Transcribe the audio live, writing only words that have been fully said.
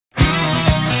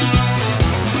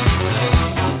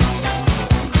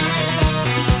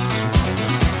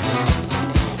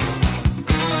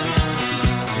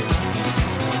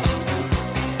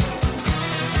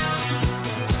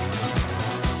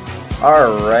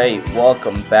All right,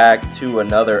 welcome back to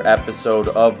another episode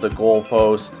of The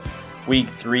Goalpost. Week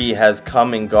 3 has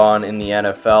come and gone in the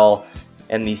NFL,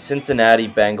 and the Cincinnati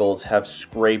Bengals have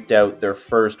scraped out their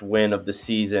first win of the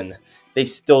season. They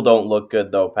still don't look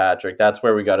good, though, Patrick. That's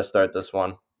where we got to start this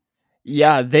one.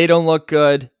 Yeah, they don't look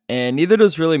good, and neither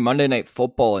does really Monday Night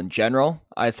Football in general.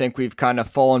 I think we've kind of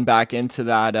fallen back into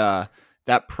that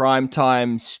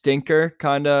primetime stinker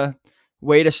kind of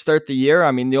way to start the year.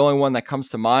 I mean, the only one that comes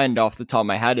to mind off the top of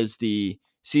my head is the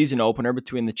season opener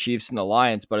between the Chiefs and the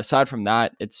Lions. But aside from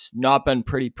that, it's not been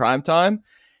pretty primetime,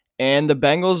 and the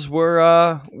Bengals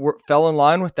were fell in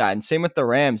line with that. And same with the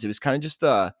Rams. It was kind of just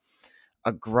a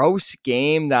gross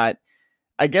game that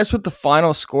I guess with the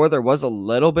final score, there was a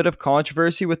little bit of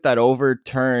controversy with that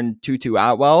overturned Tutu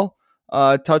Atwell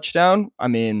touchdown. I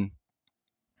mean,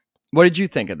 what did you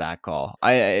think of that call?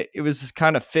 It was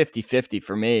kind of 50-50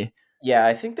 for me. Yeah,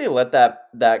 I think they let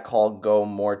that call go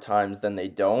more times than they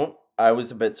don't. I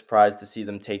was a bit surprised to see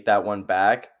them take that one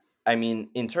back. I mean,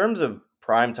 in terms of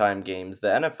primetime games, the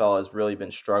NFL has really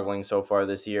been struggling so far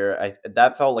this year.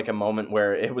 That felt like a moment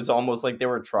where it was almost like they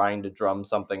were trying to drum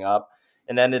something up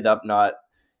and ended up not,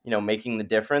 making the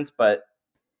difference, but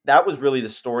that was really the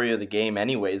story of the game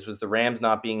anyways, was the Rams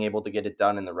not being able to get it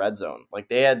done in the red zone. Like,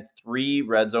 they had 3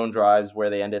 red zone drives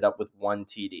where they ended up with 1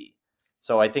 TD.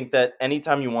 So I think that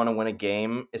anytime you want to win a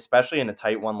game, especially in a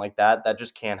tight one like that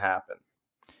just can't happen.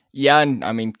 Yeah, and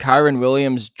I mean, Kyron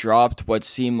Williams dropped what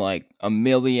seemed like a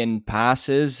million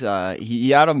passes.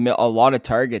 He had a lot of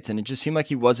targets, and it just seemed like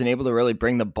he wasn't able to really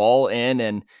bring the ball in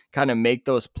and kind of make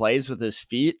those plays with his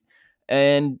feet.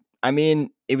 And I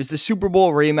mean, it was the Super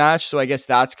Bowl rematch, so I guess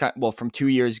that's from 2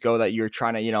 years ago that you're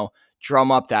trying to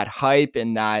drum up that hype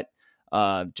and that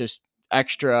just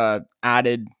extra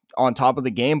added on top of the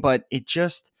game, but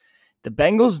the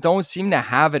Bengals don't seem to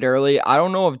have it early. I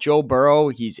don't know if Joe Burrow,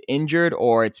 he's injured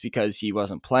or it's because he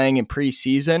wasn't playing in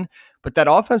preseason, but that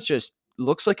offense just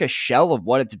looks like a shell of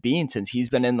what it's been since he's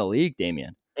been in the league,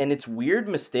 Damien. And it's weird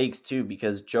mistakes too,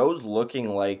 because Joe's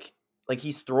looking like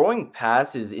he's throwing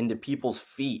passes into people's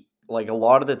feet. Like, a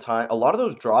lot of the time, a lot of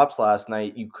those drops last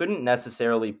night, you couldn't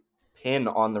necessarily pin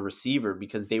on the receiver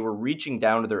because they were reaching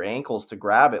down to their ankles to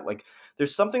grab it. Like,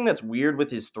 there's something that's weird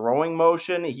with his throwing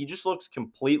motion. He just looks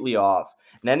completely off.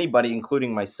 And anybody,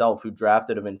 including myself, who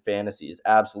drafted him in fantasy is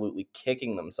absolutely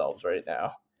kicking themselves right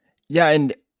now. Yeah,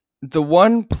 and the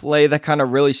one play that kind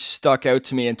of really stuck out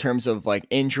to me in terms of like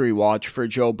injury watch for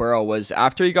Joe Burrow was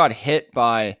after he got hit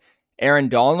by Aaron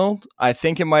Donald. I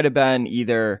think it might have been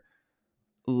either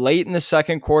late in the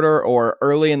second quarter or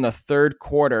early in the third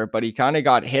quarter, but he kind of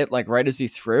got hit like right as he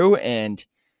threw, and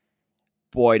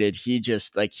boy, did he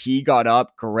just like he got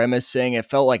up grimacing.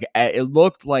 It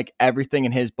looked like everything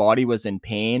in his body was in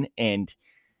pain. And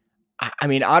I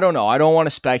mean, I don't know. I don't want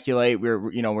to speculate.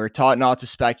 We're taught not to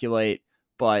speculate,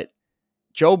 but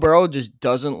Joe Burrow just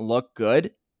doesn't look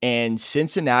good. And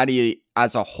Cincinnati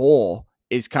as a whole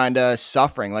is kind of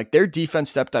suffering. Like, their defense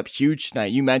stepped up huge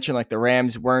tonight. You mentioned like the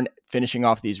Rams weren't finishing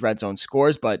off these red zone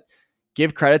scores, but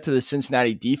give credit to the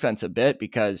Cincinnati defense a bit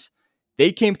because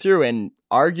they came through and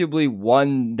arguably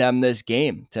won them this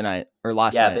game tonight or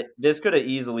last Yeah, night. this could have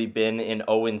easily been an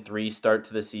 0-3 start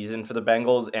to the season for the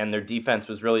Bengals, and their defense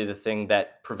was really the thing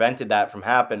that prevented that from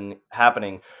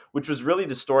happening, which was really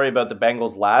the story about the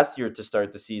Bengals last year to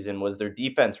start the season, was their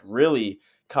defense really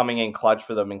coming in clutch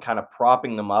for them and kind of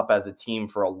propping them up as a team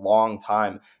for a long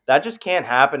time. That just can't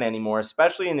happen anymore,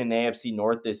 especially in an AFC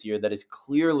North this year that is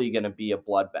clearly going to be a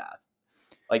bloodbath.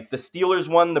 Like, the Steelers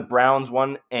won, the Browns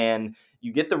won, and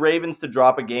you get the Ravens to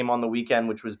drop a game on the weekend,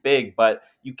 which was big, but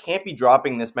you can't be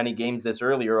dropping this many games this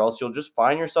early or else you'll just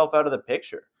find yourself out of the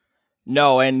picture.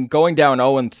 No, and going down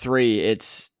 0-3,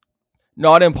 it's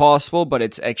not impossible, but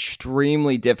it's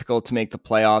extremely difficult to make the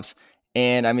playoffs.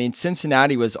 And I mean,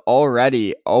 Cincinnati was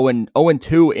already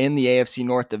 0-2 in the AFC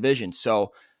North division.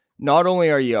 So not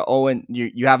only are you 0,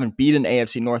 you haven't beat an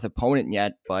AFC North opponent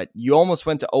yet, but you almost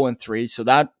went to 0-3. So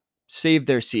that saved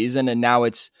their season. And now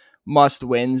it's must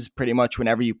wins pretty much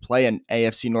whenever you play an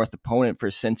AFC North opponent for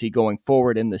Cincy going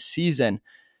forward in the season.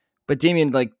 But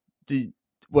Damien,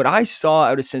 what I saw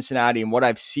out of Cincinnati and what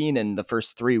I've seen in the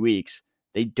first 3 weeks,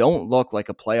 they don't look like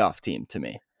a playoff team to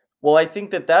me. Well, I think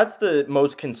that that's the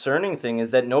most concerning thing, is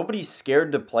that nobody's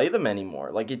scared to play them anymore.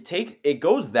 Like, it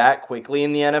goes that quickly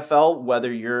in the NFL,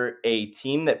 whether you're a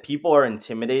team that people are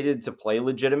intimidated to play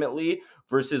legitimately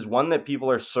versus one that people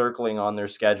are circling on their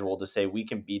schedule to say, we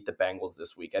can beat the Bengals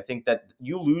this week. I think that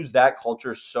you lose that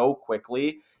culture so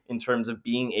quickly in terms of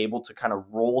being able to kind of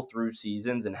roll through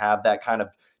seasons and have that kind of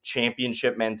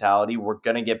championship mentality. We're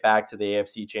going to get back to the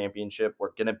AFC championship.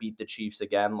 We're going to beat the Chiefs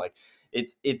again. Like,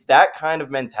 It's that kind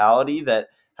of mentality that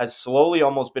has slowly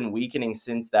almost been weakening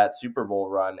since that Super Bowl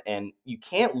run, and you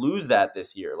can't lose that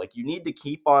this year. Like, you need to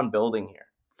keep on building here.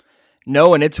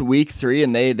 No, and it's week 3,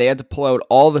 and they had to pull out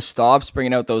all the stops,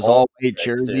 bringing out those All all white the picks,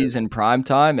 dude. jerseys in prime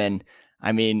time. And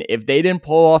I mean, if they didn't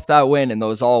pull off that win in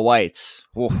those all whites,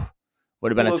 would have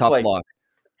You been a look tough like, look.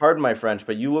 pardon my French,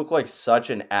 but you look like such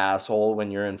an asshole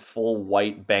when you're in full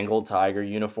white Bengal Tiger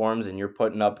uniforms and you're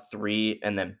putting up 3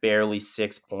 and then barely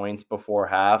 6 points before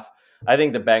half. I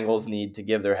think the Bengals need to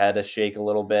give their head a shake a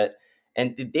little bit.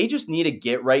 And they just need a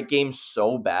get right game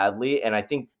so badly. And I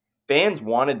think fans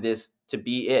wanted this to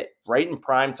be it right in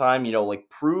prime time, like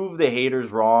prove the haters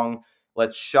wrong.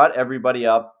 Let's shut everybody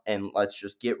up and let's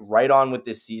just get right on with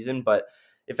this season. But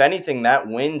if anything, that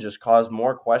win just caused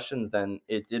more questions than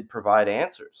it did provide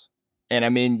answers. And I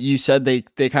mean, you said they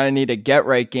kind of need a get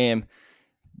right game.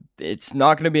 It's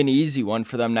not going to be an easy one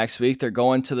for them next week. They're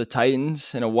going to the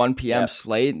Titans in a 1 p.m. Yeah.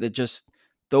 slate. That just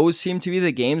those seem to be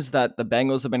the games that the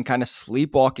Bengals have been kind of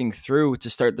sleepwalking through to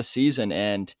start the season.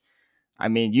 And I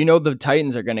mean, the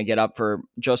Titans are going to get up for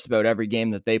just about every game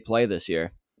that they play this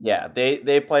year. Yeah,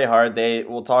 they play hard.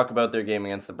 We'll talk about their game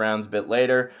against the Browns a bit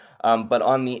later. But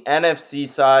on the NFC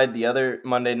side, the other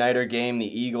Monday nighter game,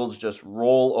 the Eagles just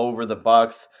roll over the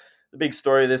Bucks. The big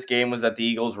story of this game was that the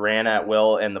Eagles ran at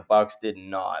will and the Bucks did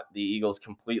not. The Eagles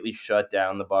completely shut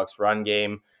down the Bucks run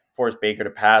game, forced Baker to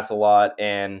pass a lot,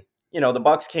 and the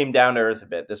Bucks came down to earth a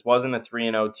bit. This wasn't a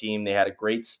 3-0 team. They had a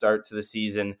great start to the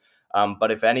season.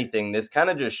 But if anything, this kind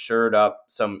of just shored up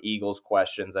some Eagles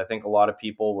questions. I think a lot of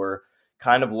people were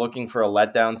kind of looking for a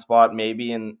letdown spot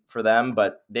maybe in for them,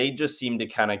 but they just seem to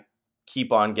kind of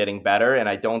keep on getting better, and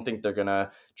I don't think they're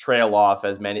gonna trail off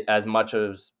as much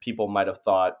as people might have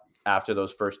thought after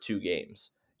those first 2 games.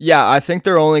 Yeah, I think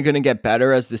they're only going to get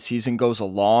better as the season goes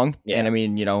along. And Yeah. I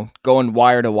mean, going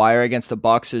wire to wire against the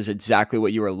Bucks is exactly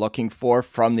what you were looking for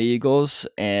from the Eagles,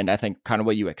 and I think kind of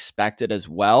what you expected as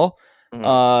well. Mhm.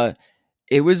 Uh,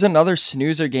 it was another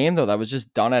snoozer game though that was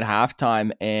just done at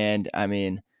halftime, and I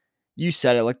mean, you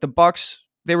said it, like the Bucks,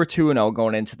 they were 2-0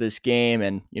 going into this game,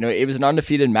 and it was an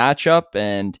undefeated matchup,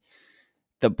 and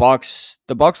the Bucks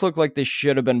look like they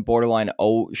should be borderline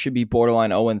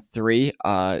 0-3.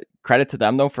 Credit to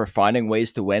them though for finding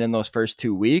ways to win in those first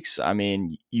 2 weeks. I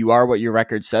mean, you are what your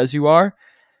record says you are,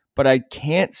 but I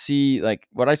can't see, like,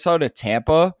 what I saw to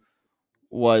Tampa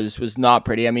was not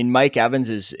pretty. I mean, Mike Evans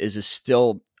is a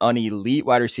still an elite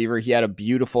wide receiver. He had a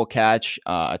beautiful catch,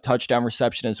 a touchdown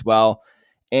reception as well.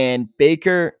 And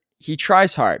Baker, he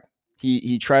tries hard.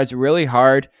 He tries really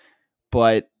hard,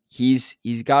 but he's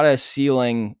got a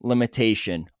ceiling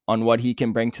limitation on what he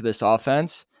can bring to this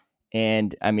offense.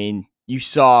 And I mean, you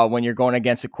saw when you're going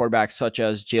against a quarterback such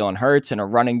as Jalen Hurts in a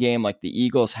running game like the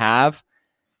Eagles have,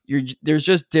 there's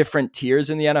just different tiers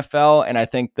in the NFL, and I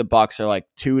think the Bucks are like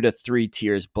 2 to 3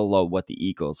 tiers below what the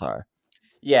Eagles are.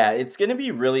 Yeah, it's going to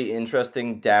be really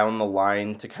interesting down the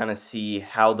line to kind of see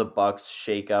how the Bucks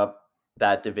shake up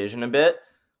that division a bit.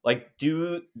 Like,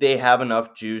 do they have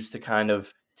enough juice to kind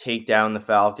of take down the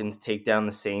Falcons, take down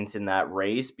the Saints in that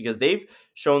race? Because they've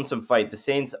shown some fight. The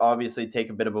Saints obviously take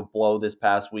a bit of a blow this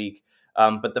past week,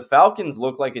 but the Falcons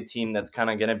look like a team that's kind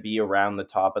of going to be around the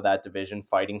top of that division,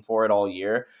 fighting for it all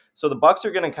year. So the Bucks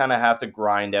are going to kind of have to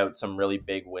grind out some really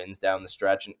big wins down the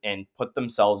stretch and put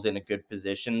themselves in a good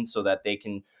position so that they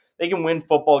can win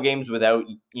football games without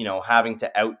having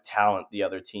to out talent the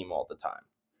other team all the time.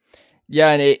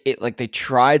 Yeah, and it like they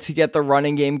tried to get the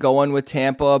running game going with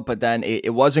Tampa, but then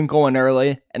it wasn't going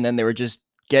early, and then they were just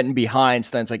getting behind.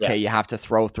 So then it's like, Yeah. okay, you have to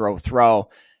throw.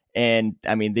 And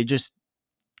I mean, they just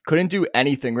couldn't do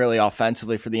anything really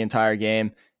offensively for the entire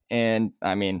game. And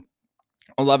I mean,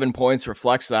 11 points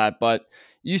reflects that. But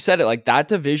you said it, like that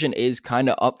division is kind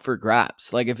of up for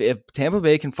grabs. Like if Tampa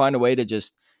Bay can find a way to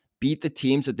just beat the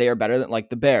teams that they are better than, like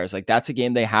the Bears, like that's a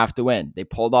game they have to win. They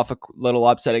pulled off a little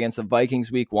upset against the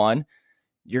Vikings week 1.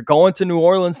 You're going to New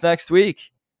Orleans next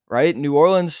week, right? New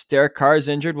Orleans, Derek Carr is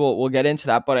injured. We'll get into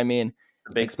that. But I mean,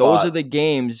 A big like those are spot. the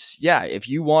games. Yeah, if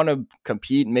you want to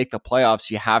compete and make the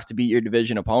playoffs, you have to beat your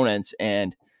division opponents.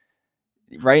 And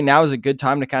right now is a good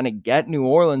time to kind of get New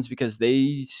Orleans because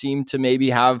they seem to maybe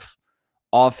have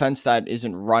offense that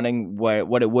isn't running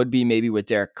what it would be maybe with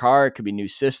Derek Carr. It could be new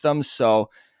systems. So,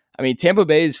 I mean, Tampa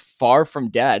Bay is far from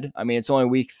dead. I mean, it's only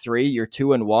week 3. You're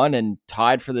 2-1 and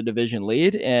tied for the division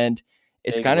lead. And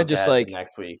it's Big kind of look just ahead to like,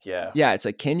 next week. Yeah. yeah, it's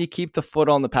like, can you keep the foot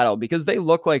on the pedal? Because they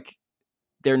look like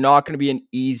they're not going to be an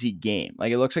easy game.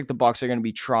 Like it looks like the Bucks are going to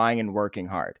be trying and working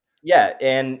hard. Yeah,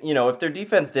 and if their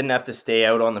defense didn't have to stay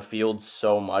out on the field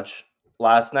so much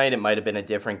last night, it might have been a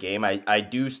different game. I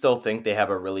do still think they have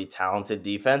a really talented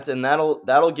defense, and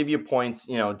that'll give you points,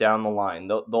 down the line.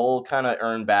 They'll kind of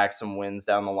earn back some wins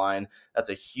down the line. That's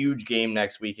a huge game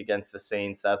next week against the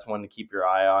Saints. That's one to keep your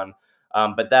eye on.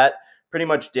 But that pretty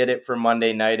much did it for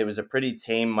Monday night. It was a pretty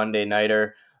tame Monday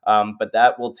nighter. But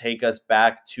that will take us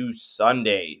back to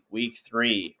Sunday, week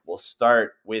 3. We'll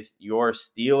start with your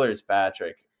Steelers,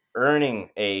 Patrick, earning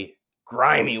a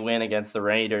grimy win against the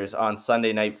Raiders on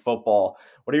Sunday Night Football.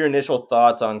 What are your initial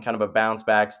thoughts on kind of a bounce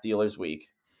back Steelers week?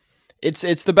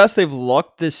 It's the best they've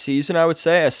looked this season, I would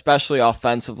say, especially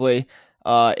offensively.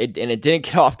 It didn't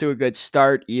get off to a good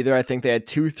start either. I think they had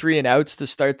 2 3-and-outs to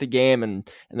start the game, and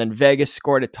then Vegas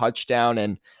scored a touchdown,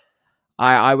 and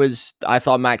I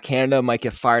thought Matt Canada might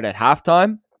get fired at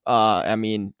halftime. I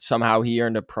mean, somehow he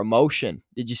earned a promotion.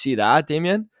 Did you see that,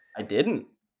 Damien? I didn't.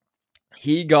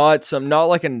 He got some, not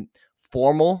like a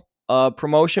formal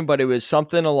promotion, but it was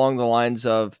something along the lines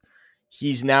of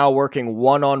he's now working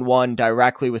one-on-one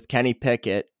directly with Kenny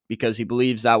Pickett because he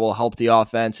believes that will help the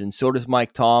offense, and so does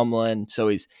Mike Tomlin. So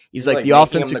he's He's like like the making him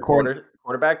offensive the coordinator.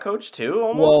 quarterback coach too, Well,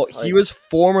 almost he like was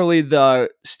formerly the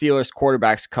Steelers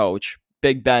quarterbacks coach,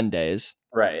 Big Ben days,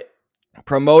 right.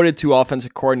 promoted to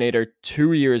offensive coordinator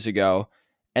 2 years ago.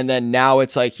 And then now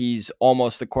it's like he's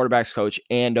almost the quarterbacks coach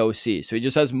and OC. So he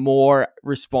just has more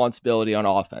responsibility on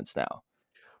offense now.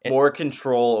 It, More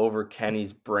control over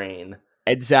Kenny's brain.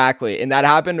 exactly. And that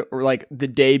happened like the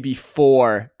day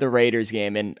before the Raiders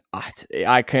game. And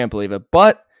I can't believe it.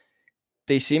 But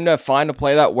they seem to find a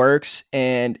play that works.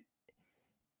 And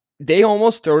they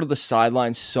almost throw to the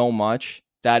sidelines so much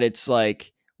that it's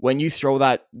like when you throw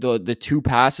that the 2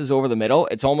 passes over the middle,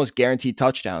 it's almost guaranteed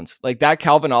touchdowns. Like that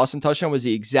Calvin Austin touchdown was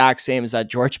the exact same as that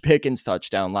George Pickens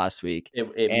touchdown last week. It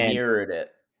And mirrored it.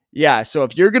 yeah, so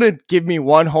if you're gonna give me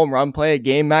one home run play a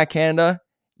game, Matt Canada,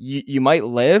 you might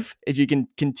live if you can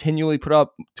continually put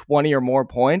up 20 or more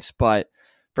points. But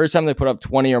first time they put up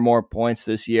 20 or more points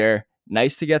this year,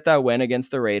 nice to get that win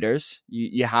against the Raiders.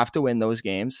 You have to win those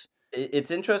games.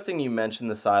 It's interesting you mentioned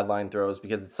the sideline throws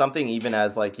because it's something even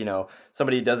as like,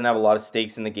 somebody who doesn't have a lot of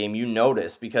stakes in the game, you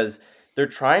notice because they're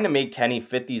trying to make Kenny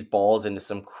fit these balls into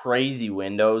some crazy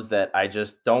windows that I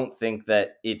just don't think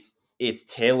that it's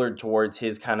tailored towards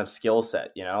his kind of skill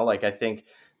set, Like I think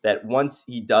that once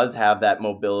he does have that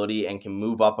mobility and can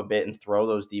move up a bit and throw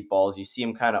those deep balls, you see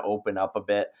him kind of open up a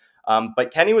bit.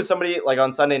 But Kenny was somebody like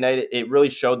on Sunday night, it really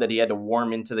showed that he had to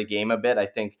warm into the game a bit. I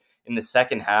think in the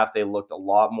second half, they looked a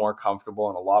lot more comfortable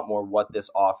and a lot more what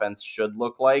this offense should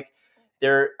look like.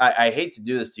 I hate to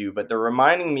do this to you, but they're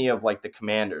reminding me of like the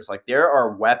Commanders. Like there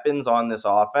are weapons on this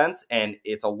offense, and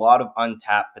it's a lot of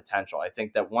untapped potential. I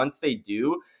think that once they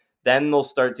do, then they'll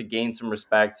start to gain some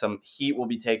respect. Some heat will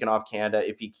be taken off Canada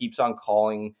if he keeps on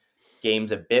calling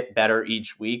games a bit better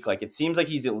each week. Like it seems like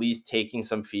he's at least taking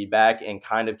some feedback and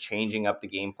kind of changing up the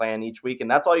game plan each week, and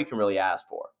that's all you can really ask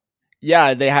for.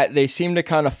 Yeah, they seem to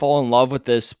kind of fall in love with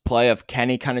this play of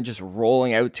Kenny kind of just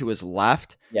rolling out to his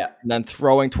left Yeah. and then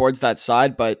throwing towards that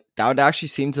side, but that would actually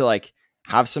seem to like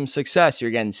have some success.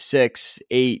 You're getting 6,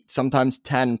 8, sometimes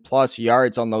 10 plus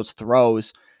yards on those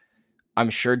throws. I'm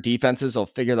sure defenses will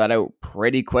figure that out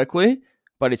pretty quickly,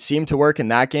 but it seemed to work in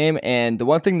that game. And the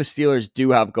one thing the Steelers do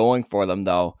have going for them,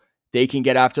 though, they can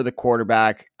get after the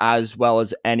quarterback as well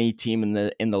as any team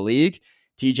in the league.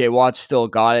 TJ Watt still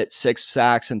got it, 6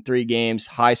 sacks in 3 games.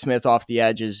 Highsmith off the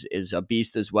edge is a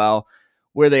beast as well.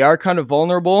 Where they are kind of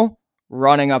vulnerable,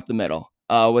 running up the middle.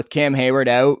 With Cam Hayward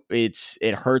out,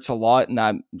 it hurts a lot in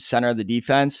that center of the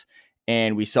defense.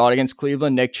 And we saw it against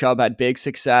Cleveland. Nick Chubb had big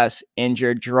success,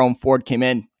 injured. Jerome Ford came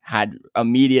in, had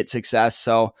immediate success.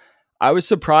 So I was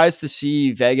surprised to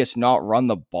see Vegas not run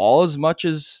the ball as much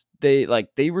as they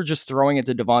were just throwing it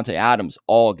to Devontae Adams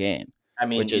all game, I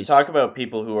mean, which you talk is about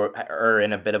people who are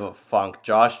in a bit of a funk.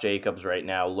 Josh Jacobs right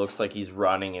now looks like he's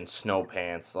running in snow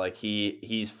pants. Like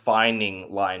he's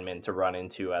finding linemen to run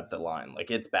into at the line. Like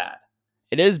it's bad.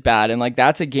 it is bad. And like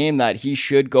that's a game that he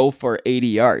should go for 80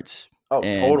 yards. Oh,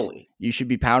 And totally. you should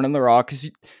be pounding the rock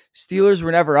because Steelers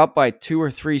were never up by 2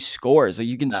 or 3 scores. Like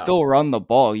you can No. still run the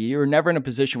ball. You were never in a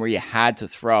position where you had to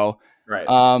throw. Right.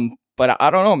 But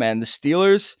I don't know, man. The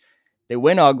Steelers, they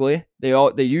win ugly. They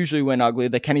usually win ugly.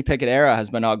 The Kenny Pickett era has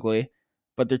been ugly,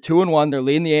 but they're 2-1. They're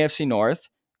leading the AFC North,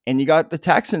 and you got the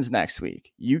Texans next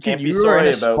week. Can't be You are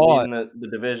in sorry a about spot. leading the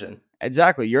division.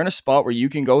 Exactly. You're in a spot where you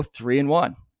can go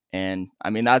 3-1. And I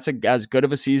mean, that's as good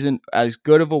of a season, as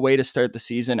good of a way to start the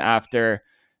season after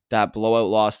that blowout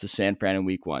loss to San Fran in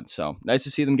week 1. So nice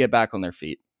to see them get back on their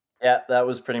feet. Yeah, that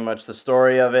was pretty much the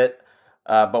story of it.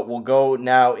 But we'll go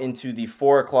now into the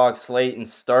 4 o'clock slate and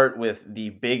start with the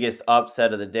biggest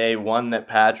upset of the day, one that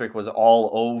Patrick was all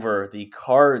over. The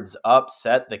Cards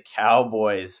upset the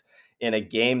Cowboys in a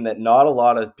game that not a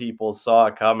lot of people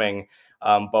saw coming,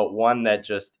 but one that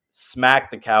just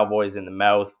smacked the Cowboys in the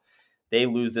mouth. They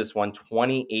lose this one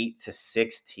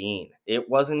 28-16. It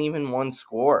wasn't even one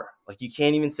score. Like, you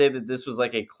can't even say that this was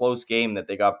like a close game that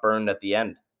they got burned at the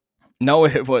end. No,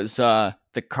 it was the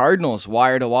Cardinals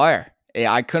wire to wire.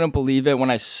 I couldn't believe it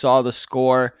when I saw the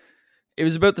score. It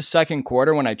was about the second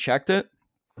quarter when I checked it,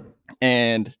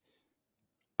 and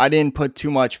I didn't put too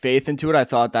much faith into it. I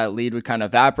thought that lead would kind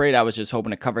of evaporate. I was just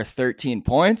hoping to cover 13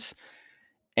 points,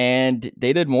 and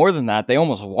they did more than that. They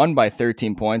almost won by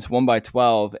 13 points, won by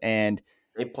 12, and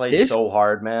They play this so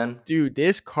hard, man. dude,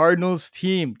 this Cardinals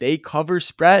team, they cover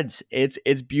spreads.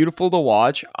 It's beautiful to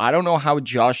watch. I don't know how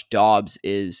Josh Dobbs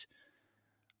is.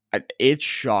 It's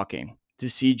shocking to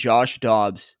see Josh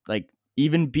Dobbs like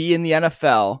even be in the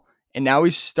NFL, and now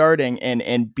he's starting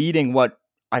and beating what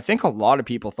I think a lot of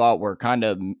people thought were kind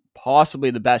of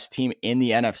possibly the best team in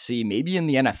the NFC, maybe in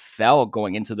the NFL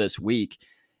going into this week.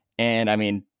 And I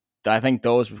mean, I think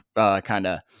those kind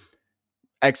of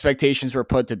expectations were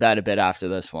put to bed a bit after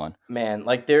this one. Man,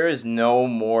 like, there is no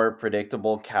more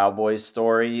predictable Cowboys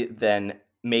story than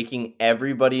making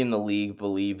everybody in the league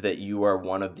believe that you are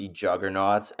one of the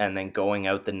juggernauts and then going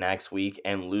out the next week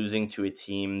and losing to a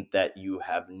team that you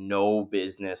have no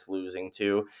business losing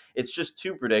to. It's just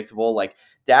too predictable. Like,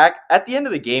 Dak, at the end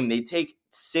of the game, they take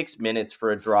 6 minutes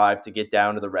for a drive to get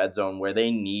down to the red zone where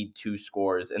they need 2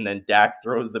 scores, and then Dak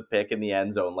throws the pick in the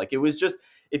end zone. Like, it was just,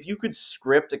 if you could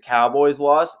script a Cowboys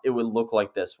loss, it would look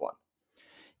like this one.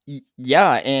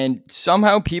 Yeah, and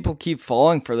somehow people keep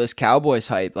falling for this Cowboys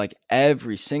hype like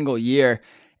every single year.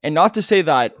 And not to say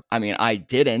that, I mean, I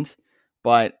didn't,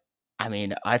 but I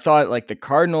mean, I thought like the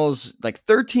Cardinals, like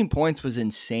 13 points was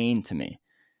insane to me.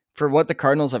 For what the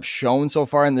Cardinals have shown so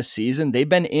far in the season, they've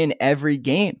been in every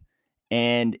game.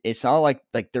 And it's not like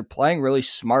they're playing really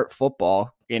smart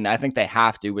football, and I think they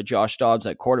have to with Josh Dobbs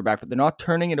at quarterback, but they're not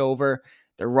turning it over.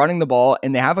 They're running the ball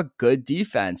and they have a good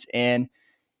defense. And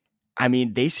I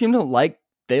mean, they seem to like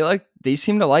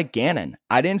Gannon.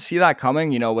 I didn't see that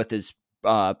coming, with his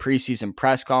preseason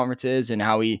press conferences and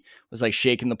how he was like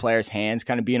shaking the players' hands,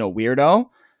 kind of being a weirdo.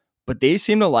 But they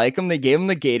seem to like him. They gave him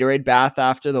the Gatorade bath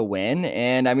after the win,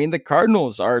 and I mean, the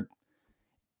Cardinals are.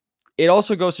 It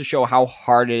also goes to show how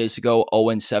hard it is to go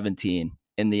 0-17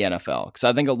 in the NFL, because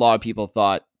I think a lot of people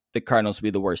thought the Cardinals would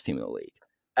be the worst team in the league.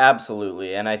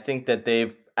 Absolutely. And I think that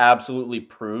they've absolutely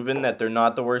proven that they're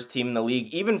not the worst team in the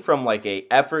league, even from like a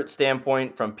effort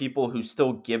standpoint, from people who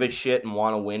still give a shit and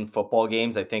want to win football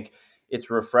games. I think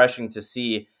it's refreshing to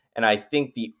see. And I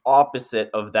think the opposite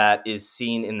of that is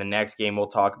seen in the next game we'll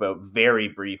talk about very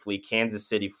briefly. Kansas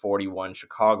City 41,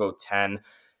 Chicago 10.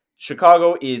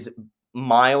 Chicago is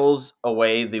miles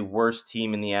away the worst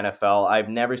team in the NFL. I've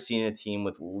never seen a team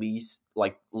with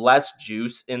less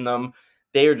juice in them.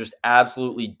 They are just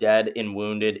absolutely dead and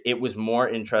wounded. It was more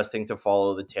interesting to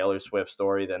follow the Taylor Swift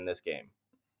story than this game.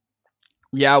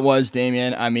 Yeah, it was,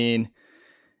 Damien. I mean,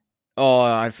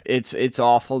 it's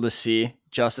awful to see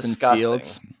Justin Disgusting.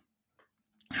 Fields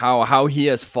how he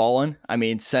has fallen. I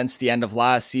mean, since the end of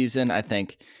last season, I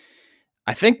think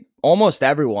almost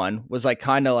everyone was like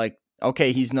kind of like,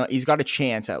 okay, he's got a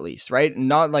chance at least, right?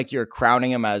 Not like you're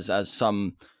crowning him as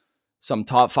some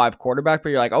top 5 quarterback, but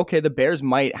you're like, okay, the Bears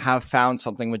might have found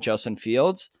something with Justin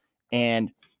Fields.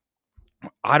 And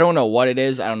I don't know what it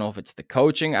is. I don't know if it's the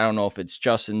coaching. I don't know if it's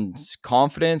Justin's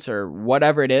confidence or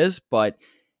whatever it is, but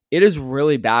it is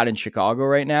really bad in Chicago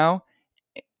right now.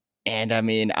 And I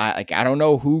mean, I don't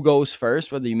know who goes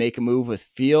first, whether you make a move with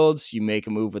Fields, you make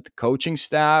a move with the coaching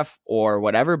staff or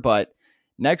whatever, but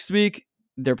next week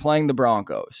they're playing the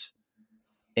Broncos.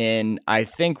 And I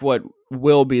think what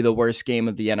will be the worst game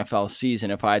of the NFL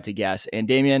season, if I had to guess. And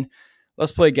Damien,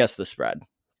 let's play Guess the Spread.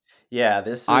 Yeah,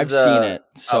 this I've is seen it,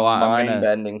 a so I'm gonna.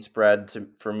 mind-bending spread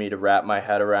for me to wrap my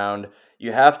head around.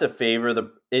 You have to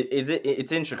favor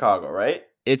it's in Chicago, right?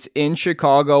 It's in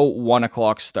Chicago, 1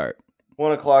 o'clock start.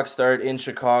 1 o'clock start in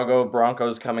Chicago.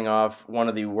 Broncos coming off one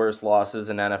of the worst losses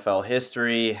in NFL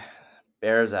history.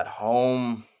 Bears at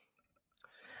home.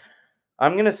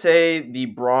 I'm gonna say the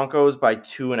Broncos by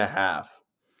 2.5.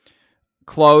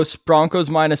 Close. Broncos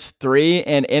 -3,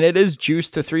 and it is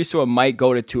juiced to 3, so it might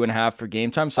go to 2.5 for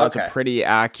game time. So that's a Okay. pretty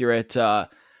accurate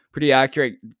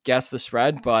guess the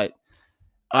spread. But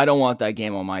I don't want that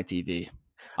game on my TV.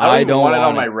 I don't I even don't want it on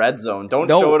want my it. red zone. Don't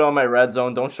show No. it on my red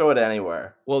zone. Don't show it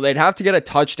anywhere. Well, they'd have to get a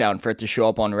touchdown for it to show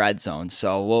up on red zone.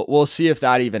 So we'll see if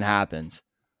that even happens.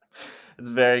 It's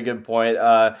a very good point.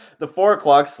 The 4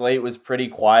 o'clock slate was pretty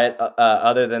quiet.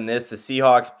 Other than this, the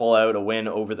Seahawks pull out a win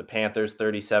over the Panthers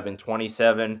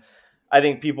 37-27. I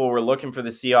think people were looking for the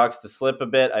Seahawks to slip a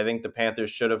bit. I think the Panthers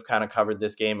should have kind of covered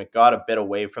this game. It got a bit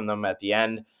away from them at the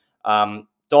end.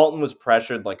 Dalton was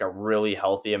pressured like a really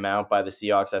healthy amount by the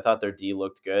Seahawks. I thought their D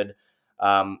looked good.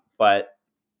 But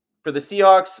for the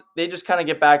Seahawks, they just kind of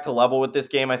get back to level with this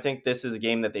game. I think this is a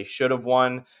game that they should have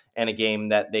won and a game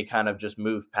that they kind of just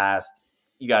moved past.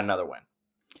 You got another win.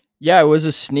 Yeah, it was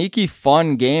a sneaky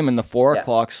fun game in the 4 Yeah.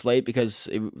 o'clock slate because,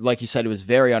 like you said, it was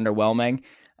very underwhelming.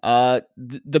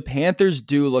 The Panthers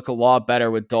do look a lot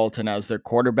better with Dalton as their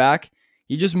quarterback.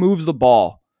 He just moves the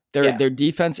ball. Yeah. Their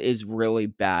defense is really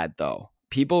bad, though.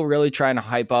 People really trying to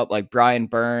hype up like Brian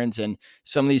Burns and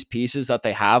some of these pieces that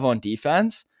they have on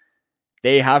defense.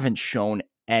 They haven't shown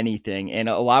anything, and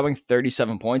allowing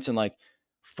 37 points and like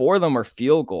 4 of them are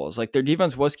field goals. Like their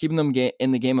defense was keeping them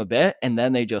in the game a bit, and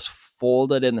then they just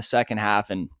folded in the second half,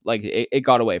 and like it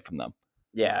got away from them.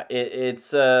 Yeah.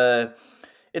 It's a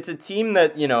team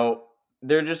that,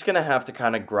 they're just going to have to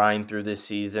kind of grind through this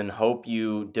season. Hope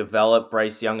you develop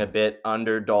Bryce Young a bit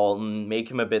under Dalton, make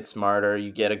him a bit smarter.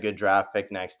 You get a good draft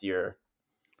pick next year.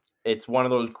 It's one of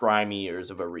those grimy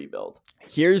years of a rebuild.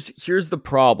 Here's the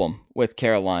problem with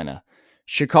Carolina.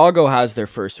 Chicago has their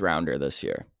first rounder this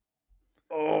year.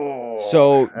 Oh,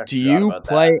 So, I do forgot you about that.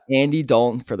 play Andy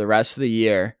Dalton for the rest of the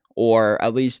year, or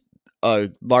at least a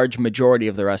large majority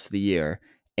of the rest of the year?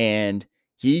 And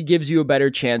he gives you a better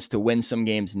chance to win some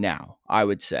games now, I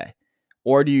would say.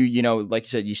 Or do you, like you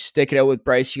said, you stick it out with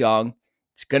Bryce Young?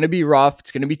 It's going to be rough,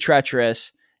 it's going to be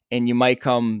treacherous, and you might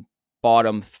come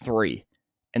bottom 3.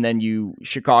 And then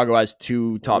Chicago has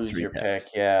 2 top Lose 3 your picks.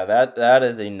 pick. Yeah, that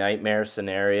is a nightmare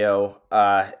scenario.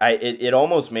 It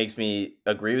almost makes me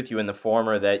agree with you in the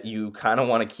former that you kind of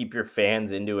want to keep your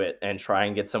fans into it and try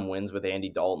and get some wins with Andy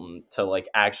Dalton to like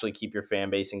actually keep your fan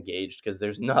base engaged, because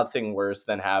there's nothing worse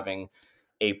than having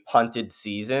a punted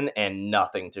season and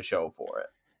nothing to show for it.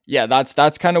 Yeah,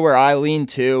 that's kind of where I lean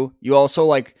too. You also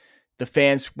like the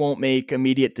fans won't make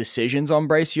immediate decisions on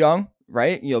Bryce Young,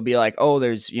 right? You'll be like, oh,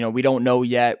 we don't know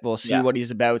yet. We'll see Yeah. what he's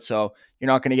about. So you're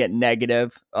not going to get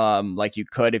negative, like you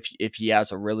could if he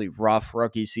has a really rough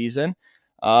rookie season.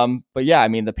 But yeah, I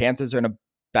mean the Panthers are in a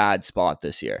bad spot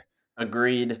this year.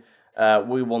 Agreed.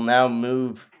 We will now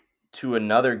move to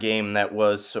another game that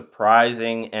was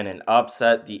surprising and an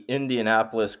upset. The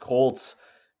Indianapolis Colts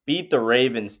beat the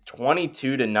Ravens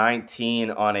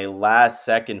 22-19 on a last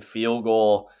second field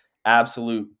goal.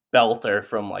 Absolute belter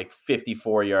from like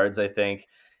 54 yards, I think.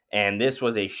 And this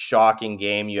was a shocking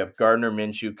game. You have Gardner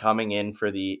Minshew coming in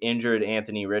for the injured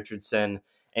Anthony Richardson,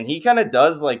 and he kind of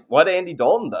does like what Andy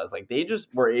Dalton does. Like they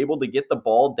just were able to get the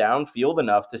ball downfield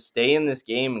enough to stay in this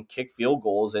game and kick field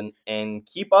goals and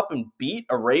keep up and beat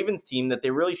a Ravens team that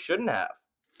they really shouldn't have.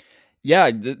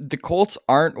 Yeah, the Colts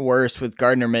aren't worse with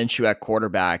Gardner Minshew at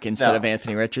quarterback instead of No,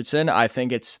 Anthony Richardson. I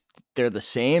think they're the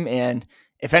same, and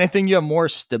if anything, you have more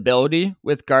stability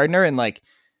with Gardner, and like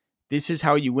this is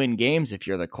how you win games if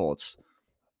you're the Colts.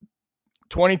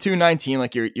 22-19,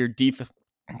 like your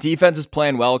defense is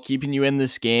playing well, keeping you in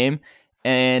this game.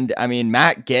 And I mean,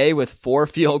 Matt Gay with 4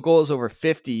 field goals over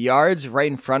 50 yards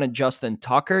right in front of Justin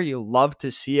Tucker. You love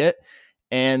to see it.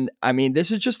 And I mean,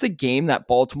 this is just a game that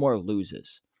Baltimore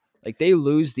loses. Like they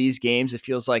lose these games, it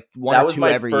feels like one or that was two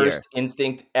my every year. first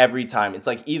instinct every time. It's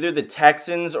like either the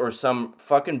Texans or some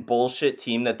fucking bullshit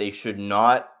team that they should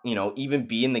not, even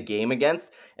be in the game against.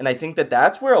 And I think that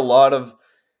that's where a lot of,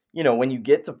 when you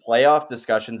get to playoff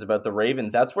discussions about the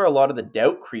Ravens, that's where a lot of the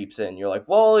doubt creeps in. You're like,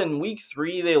 well, in week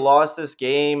 3, they lost this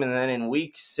game. And then in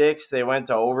week 6, they went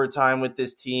to overtime with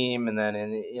this team. And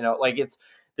then,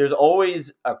 there's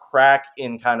always a crack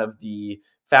in kind of the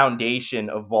foundation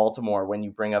of Baltimore when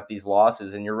you bring up these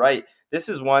losses. And you're right. This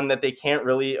is one that they can't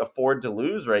really afford to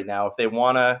lose right now if they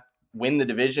want to win the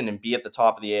division and be at the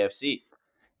top of the AFC.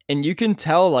 And you can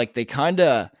tell like they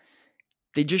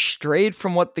just strayed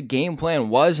from what the game plan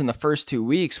was in the first 2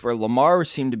 weeks, where Lamar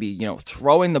seemed to be,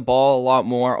 throwing the ball a lot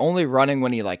more, only running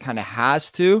when he like kind of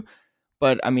has to.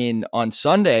 But I mean, on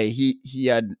Sunday, he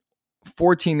had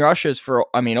 14 rushes for,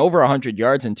 I mean, over 100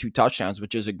 yards and 2 touchdowns,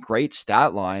 which is a great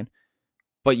stat line,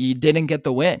 but you didn't get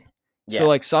the win. So Yeah.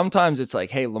 like sometimes it's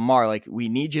like, hey, Lamar, like we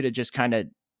need you to just kind of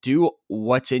do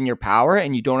what's in your power,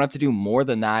 and you don't have to do more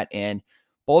than that. And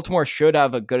Baltimore should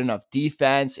have a good enough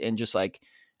defense and just like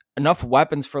enough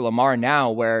weapons for Lamar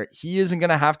now where he isn't going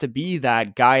to have to be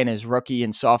that guy in his rookie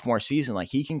and sophomore season. Like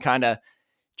he can kind of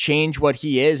change what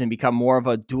he is and become more of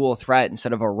a dual threat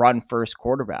instead of a run first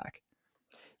quarterback.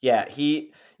 Yeah,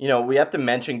 he, we have to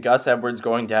mention Gus Edwards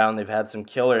going down. They've had some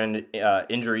killer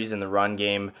injuries in the run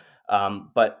game.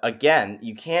 But again,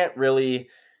 you can't really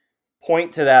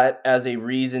point to that as a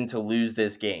reason to lose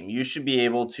this game. You should be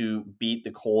able to beat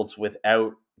the Colts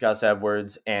without Gus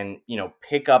Edwards and,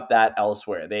 pick up that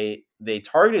elsewhere. They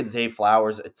targeted Zay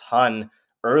Flowers a ton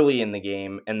early in the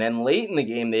game, and then late in the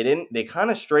game they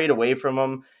kind of strayed away from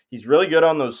him. He's really good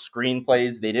on those screen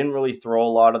plays. They didn't really throw a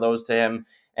lot of those to him.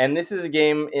 And this is a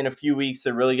game in a few weeks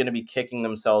they're really going to be kicking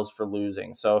themselves for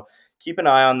losing. So keep an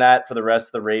eye on that for the rest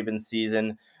of the Ravens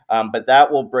season. But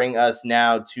that will bring us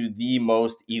now to the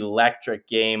most electric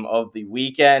game of the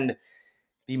weekend.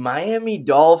 The Miami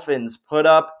Dolphins put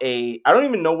up I don't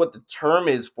even know what the term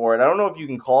is for it. I don't know if you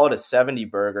can call it a 70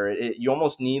 burger. You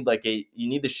almost need you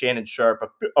need the Shannon Sharp,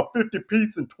 a 50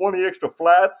 piece and 20 extra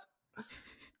flats,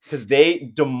 because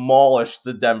they demolished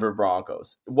the Denver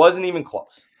Broncos. It wasn't even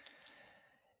close.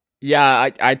 Yeah,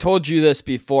 I told you this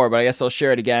before, but I guess I'll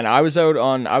share it again. I was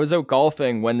out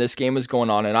golfing when this game was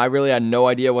going on, and I really had no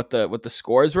idea what the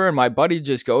scores were. And my buddy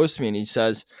just goes to me and he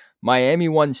says Miami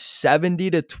won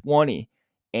 70-20,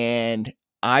 and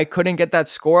I couldn't get that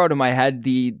score out of my head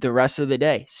the rest of the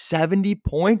day. 70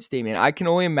 points, Damien. I can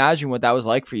only imagine what that was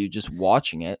like for you just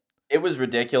watching it. It was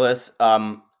ridiculous.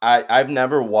 I've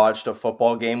never watched a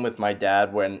football game with my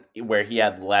dad where he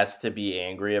had less to be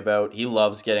angry about. He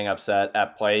loves getting upset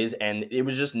at plays, and it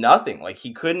was just nothing. Like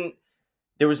he couldn't.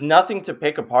 There was nothing to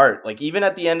pick apart. Like even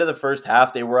at the end of the first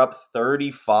half, they were up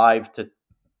 35-13,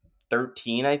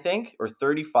 I think, or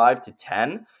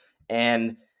 35-10,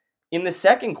 and in the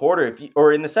second quarter,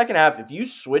 in the second half, if you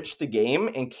switched the game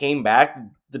and came back,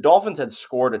 the Dolphins had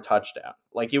scored a touchdown.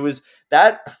 Like it was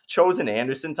that Chosen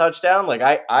Anderson touchdown. Like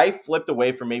I flipped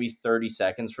away for maybe 30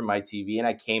 seconds from my TV and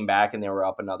I came back and they were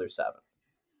up another 7.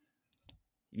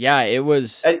 Yeah, it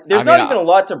was. There's not even a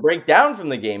lot to break down from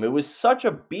the game. It was such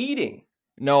a beating.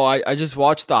 No, I just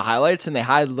watched the highlights and they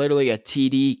had literally a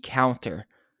TD counter.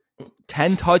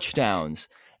 10 touchdowns.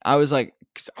 I was like,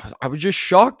 I was just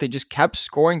shocked. They just kept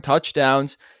scoring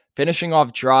touchdowns, finishing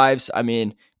off drives. I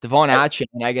mean, Devon I, Atchin,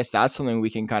 I guess that's something we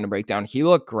can kind of break down. He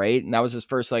looked great, and that was his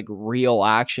first like real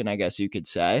action, I guess you could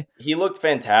say. He looked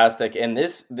fantastic, and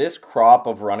this crop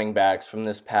of running backs from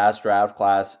this past draft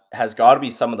class has got to be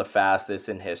some of the fastest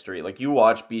in history. Like you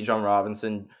watch Bijan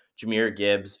Robinson, Jahmyr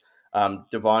Gibbs,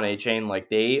 Devon Achane, like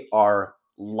they are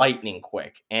lightning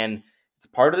quick, and it's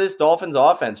part of this Dolphins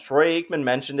offense. Troy Aikman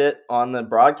mentioned it on the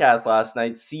broadcast last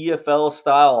night. CFL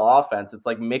style offense. It's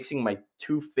like mixing my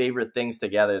two favorite things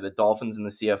together: the Dolphins and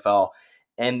the CFL,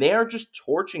 and they are just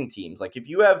torching teams. Like if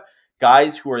you have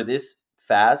guys who are this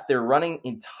fast, they're running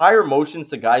entire motions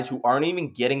to guys who aren't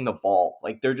even getting the ball.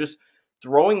 Like they're just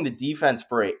throwing the defense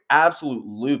for a absolute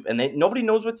loop, and nobody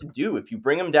knows what to do. If you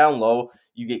bring them down low,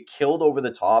 you get killed over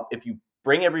the top. If you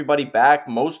bring everybody back,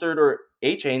 Mostert or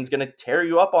A-Chain's going to tear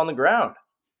you up on the ground.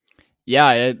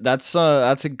 Yeah, that's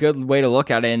a good way to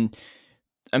look at it. And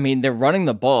I mean, they're running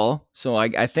the ball, so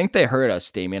I think they hurt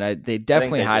us, Damien. They I think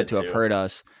definitely they had did to have too. hurt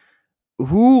us.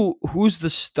 Who's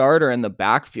the starter in the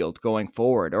backfield going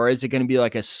forward, or is it going to be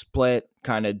like a split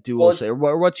kind of dual? Well, Say, it's an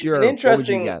what would you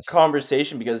interesting guess?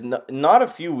 conversation because not a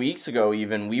few weeks ago,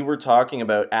 even we were talking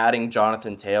about adding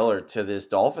Jonathan Taylor to this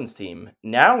Dolphins team.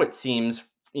 Now it seems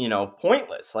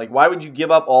pointless. Like, why would you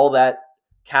give up all that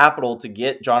capital to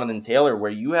get Jonathan Taylor,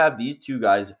 where you have these two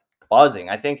guys buzzing?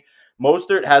 I think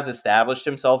Mostert has established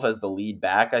himself as the lead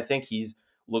back. I think he's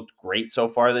looked great so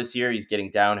far this year. He's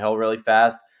getting downhill really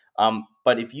fast.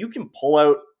 But if you can pull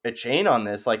out a chain on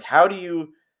this, like how do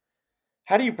you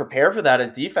prepare for that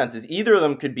as defenses? Either of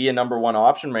them could be a number one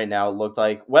option right now. It looked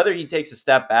like whether he takes a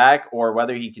step back or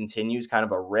whether he continues kind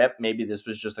of a rip. Maybe this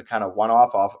was just a kind of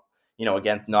one-off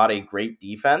against not a great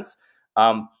defense.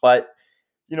 But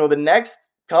the next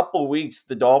couple weeks,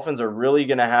 the Dolphins are really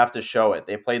going to have to show it.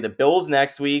 They play the Bills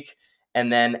next week,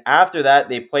 and then after that,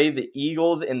 they play the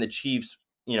Eagles and the Chiefs.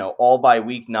 All by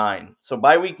week 9. So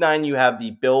by week 9, you have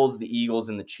the Bills, the Eagles,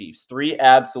 and the Chiefs. 3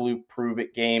 absolute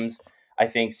prove-it games. I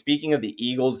think speaking of the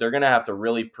Eagles, they're going to have to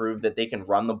really prove that they can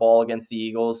run the ball against the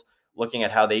Eagles, looking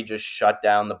at how they just shut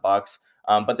down the Bucs.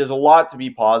 But there's a lot to be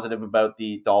positive about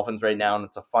the Dolphins right now, and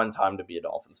it's a fun time to be a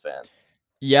Dolphins fan.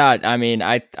 Yeah, I mean,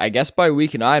 I guess by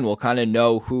week 9 we'll kind of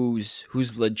know who's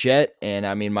legit, and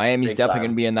I mean Miami's Big definitely going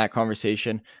to time. be in that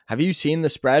conversation. Have you seen the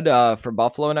spread for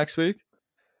Buffalo next week?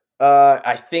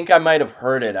 I think I might have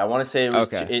heard it. I want to say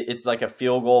Okay, it's like a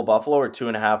field goal Buffalo or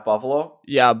 2.5 Buffalo.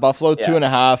 yeah, Buffalo two Yeah, and a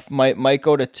half might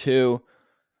go to 2.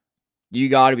 You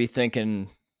got to be thinking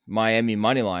Miami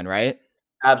money line, right?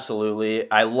 absolutely.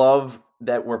 I love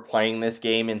that we're playing this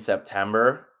game in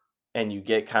September, and you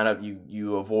get kind of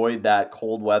you avoid that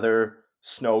cold weather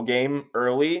snow game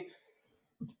early.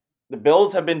 The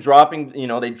Bills have been dropping,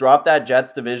 they dropped that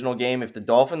Jets divisional game. If the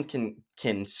Dolphins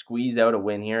can squeeze out a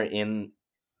win here in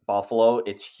Buffalo,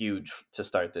 it's huge to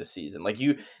start this season. Like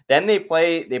you then they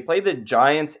play the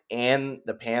Giants and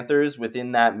the Panthers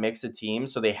within that mix of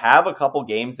teams. So they have a couple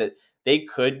games that they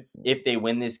could, if they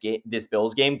win this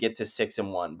Bills game, get to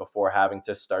 6-1 before having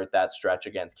to start that stretch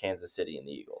against Kansas City and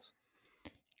the Eagles.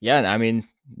 Yeah, I mean,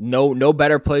 no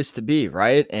better place to be,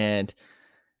 right? And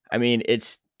I mean,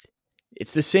 it's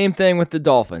the same thing with the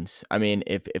Dolphins. I mean,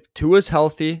 if Tua's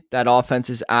healthy, that offense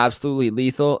is absolutely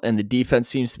lethal, and the defense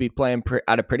seems to be playing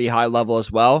at a pretty high level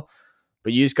as well.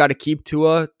 But you just got to keep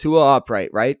Tua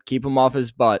upright, right? Keep him off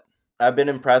his butt. I've been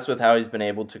impressed with how he's been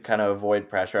able to kind of avoid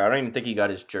pressure. I don't even think he got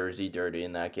his jersey dirty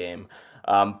in that game.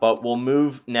 But we'll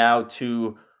move now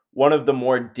to one of the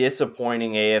more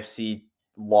disappointing AFC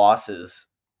losses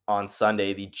on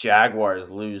Sunday. The Jaguars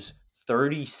lose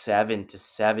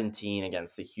 37-17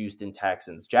 against the Houston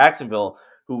Texans. Jacksonville,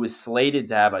 who was slated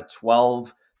to have a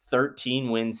 12-13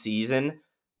 win season,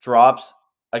 drops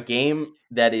a game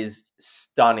that is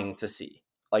stunning to see.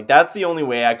 Like, that's the only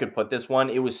way I could put this one.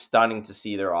 It was stunning to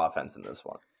see their offense in this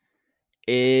one.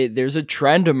 There's a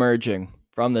trend emerging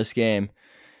from this game.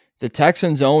 The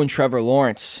Texans own Trevor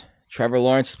Lawrence. Trevor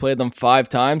Lawrence has played them 5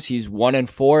 times. He's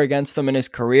 1-4 against them in his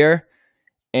career.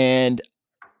 And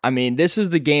I mean, this is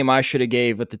the game I should have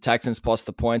gave with the Texans plus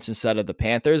the points instead of the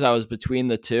Panthers. I was between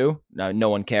the two. No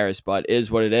one cares, but it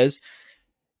is what it is.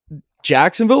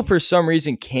 Jacksonville, for some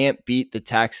reason, can't beat the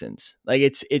Texans. Like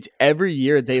it's every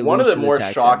year they It's one lose of the to the more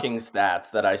Texans. shocking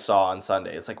stats that I saw on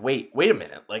Sunday. It's like, wait a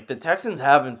minute. Like, the Texans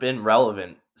haven't been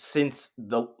relevant since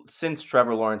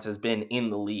Trevor Lawrence has been in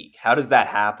the league. How does that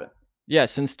happen? Yeah,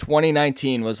 since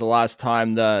 2019 was the last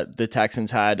time the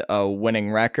Texans had a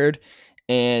winning record,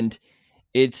 and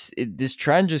this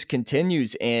trend just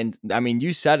continues. And I mean,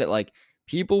 you said it, like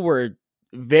people were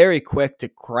very quick to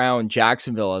crown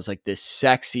Jacksonville as like this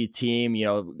sexy team,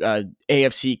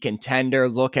 AFC contender.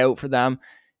 Look out for them.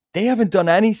 They haven't done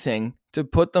anything to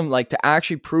put them like to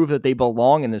actually prove that they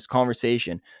belong in this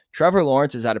conversation. Trevor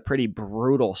Lawrence has had a pretty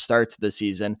brutal start to the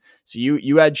season. So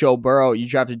you had Joe Burrow, you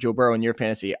drafted Joe Burrow in your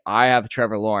fantasy. I have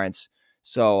Trevor Lawrence.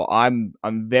 So I'm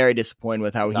very disappointed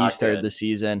with how he Not started good. the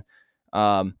season.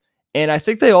 And I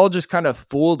think they all just kind of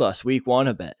fooled us week 1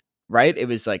 a bit, right? It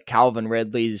was like Calvin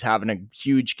Ridley's having a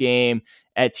huge game,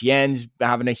 Etienne's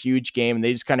having a huge game, and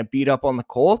they just kind of beat up on the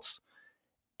Colts.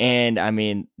 And I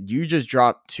mean, you just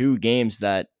dropped 2 games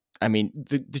that, I mean,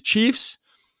 the Chiefs,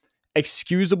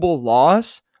 excusable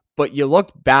loss, but you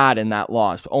look bad in that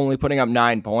loss, only putting up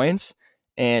 9 points.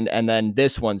 And then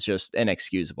this one's just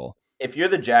inexcusable. If you're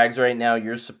the Jags right now,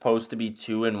 you're supposed to be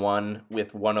 2-1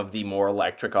 with one of the more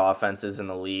electric offenses in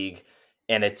the league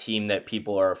and a team that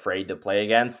people are afraid to play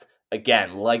against.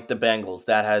 Again, like the Bengals,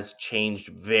 that has changed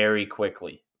very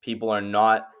quickly. People are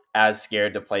not as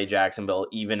scared to play Jacksonville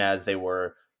even as they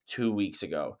were 2 weeks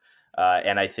ago.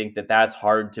 And I think that that's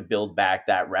hard to build back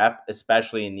that rep,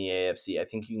 especially in the AFC. I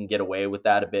think you can get away with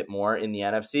that a bit more in the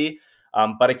NFC.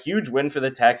 But a huge win for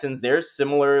the Texans. They're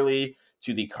similarly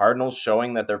to the Cardinals,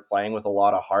 showing that they're playing with a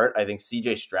lot of heart. I think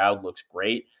CJ Stroud looks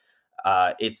great.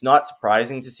 It's not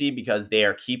surprising to see because they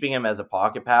are keeping him as a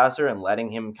pocket passer and letting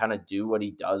him kind of do what he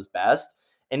does best.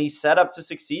 And he's set up to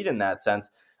succeed in that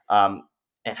sense. And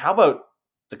how about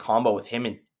the combo with him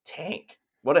and Tank?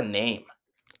 What a name.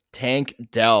 Tank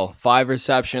Dell, 5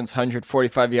 receptions,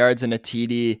 145 yards, and a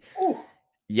TD. Ooh.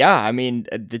 Yeah, I mean,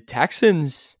 the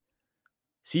Texans,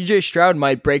 CJ Stroud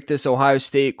might break this Ohio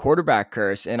State quarterback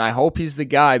curse, and I hope he's the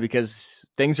guy because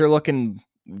things are looking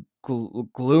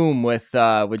gloom with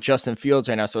Justin Fields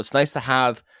right now. So it's nice to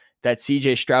have that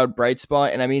CJ Stroud bright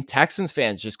spot. And I mean, Texans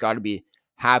fans just got to be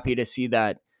happy to see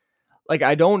that. Like,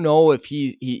 I don't know if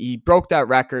he broke that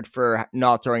record for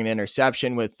not throwing an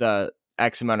interception with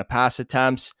X amount of pass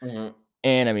attempts. Mm-hmm.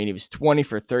 And I mean, he was 20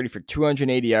 for 30 for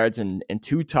 280 yards and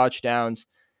 2 touchdowns.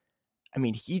 I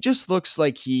mean, he just looks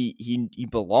like he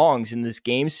belongs in this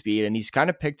game speed, and he's kind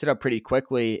of picked it up pretty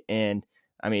quickly. And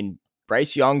I mean,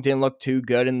 Bryce Young didn't look too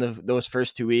good in those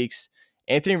first 2 weeks.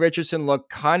 Anthony Richardson looked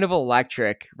kind of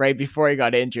electric right before he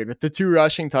got injured with the 2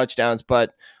 rushing touchdowns,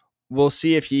 but we'll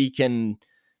see if he can.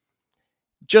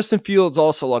 Justin Fields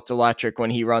also looked electric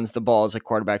when he runs the ball as a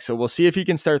quarterback, so we'll see if he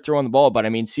can start throwing the ball. But I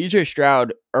mean, CJ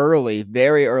Stroud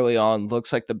very early on,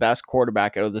 looks like the best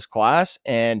quarterback out of this class,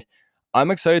 and I'm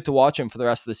excited to watch him for the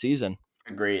rest of the season.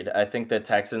 Agreed. I think the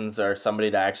Texans are somebody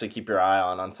to actually keep your eye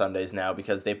on Sundays now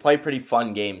because they play pretty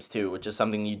fun games too, which is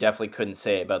something you definitely couldn't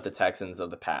say about the Texans of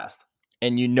the past.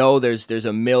 and there's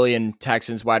a million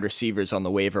Texans wide receivers on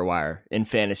the waiver wire in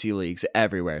fantasy leagues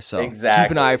everywhere. So keep an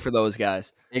eye Exactly. for those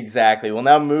guys. Exactly. We'll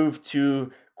now move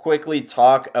to quickly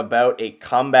talk about a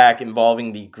comeback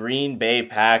involving the Green Bay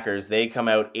Packers. They come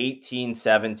out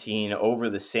 18-17 over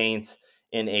the Saints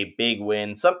in a big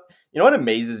win. You know what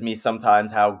amazes me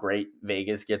sometimes, how great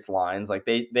Vegas gets lines. Like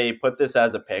they put this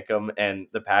as a pick 'em and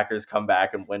the Packers come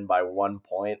back and win by 1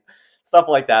 point. Stuff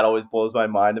like that always blows my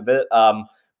mind a bit.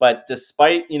 But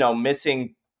despite,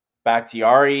 missing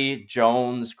Bakhtiari,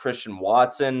 Jones, Christian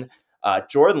Watson,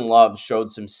 Jordan Love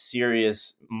showed some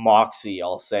serious moxie,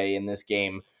 I'll say, in this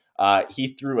game. He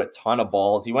threw a ton of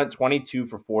balls. He went 22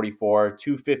 for 44,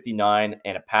 259,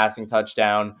 and a passing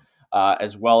touchdown,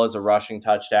 as well as a rushing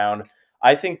touchdown.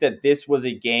 I think that this was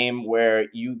a game where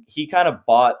he kind of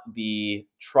bought the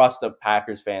trust of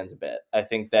Packers fans a bit. I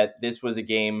think that this was a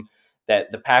game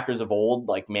that the Packers of old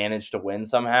managed to win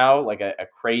somehow, like a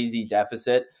crazy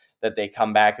deficit that they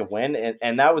come back and win.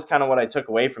 And that was kind of what I took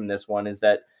away from this one, is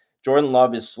that Jordan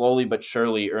Love is slowly but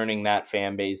surely earning that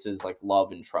fan base's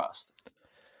love and trust.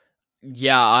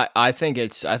 Yeah, I think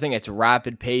it's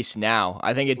rapid pace now.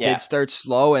 I think it did Yeah. start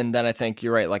slow, and then I think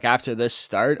you're right. Like after this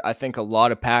start, I think a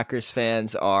lot of Packers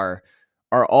fans are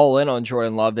all in on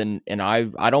Jordan Love, and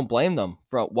I don't blame them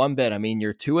for one bit. I mean,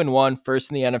 you're 2-1,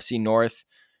 first in the NFC North.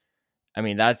 I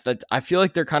mean, that's that. I feel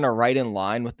like they're kind of right in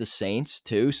line with the Saints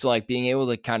too. So like being able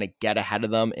to kind of get ahead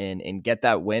of them and get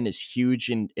that win is huge.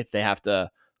 And if they have to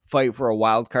fight for a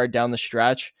wild card down the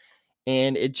stretch,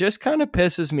 and it just kind of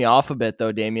pisses me off a bit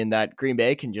though, Damien, that Green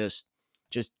Bay can just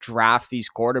draft these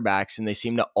quarterbacks and they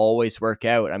seem to always work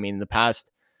out. I mean, in the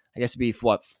past, I guess it'd be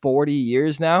 40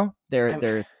 years now.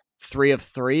 They're 3 of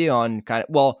 3 on kind of,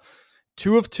 well,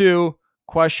 2 of 2,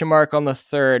 question mark on the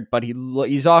third, but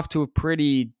he's off to a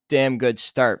pretty damn good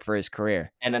start for his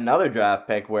career. And another draft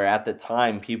pick where at the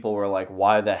time people were like,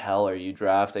 why the hell are you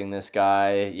drafting this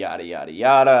guy? Yada yada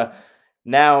yada.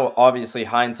 Now, obviously,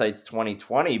 hindsight's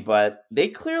 2020, but they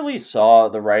clearly saw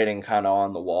the writing kind of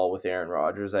on the wall with Aaron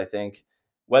Rodgers, I think.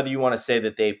 Whether you want to say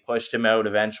that they pushed him out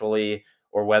eventually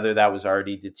or whether that was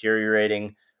already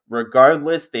deteriorating,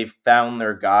 regardless, they found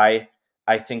their guy.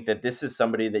 I think that this is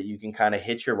somebody that you can kind of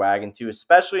hitch your wagon to,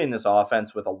 especially in this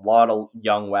offense with a lot of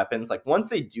young weapons. Like once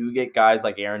they do get guys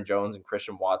like Aaron Jones and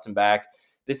Christian Watson back,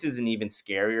 this is an even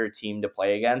scarier team to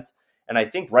play against. And I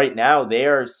think right now they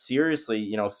are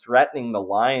seriously, threatening the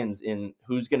Lions in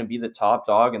who's going to be the top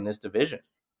dog in this division.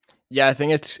 Yeah, I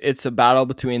think it's a battle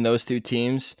between those two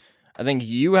teams. I think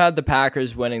you had the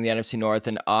Packers winning the NFC North,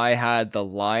 and I had the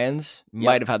Lions.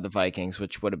 Might Yep. have had the Vikings,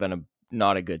 which would have been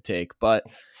not a good take. But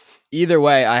either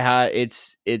way,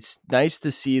 it's nice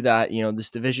to see that this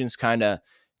division's kind of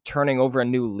turning over a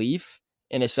new leaf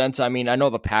in a sense. I mean, I know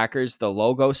the Packers, the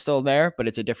logo's still there, but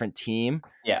it's a different team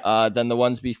Yeah. than the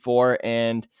ones before.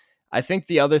 And I think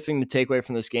the other thing to take away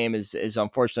from this game is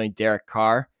unfortunately Derek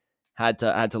Carr had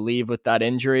to leave with that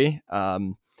injury.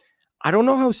 I don't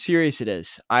know how serious it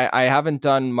is. I haven't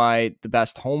done the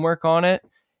best homework on it.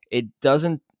 It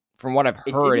doesn't, from what I've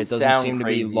It heard, didn't it doesn't sound seem to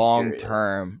be crazy long serious.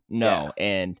 term. Yeah. No,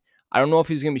 and I don't know if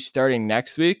he's going to be starting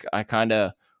next week. I kind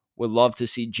of would love to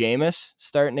see Jameis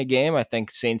start in a game. I think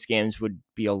Saints games would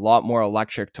be a lot more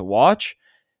electric to watch.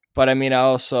 But I mean,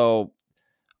 I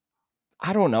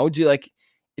don't know. Do you like?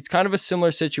 It's kind of a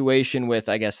similar situation with,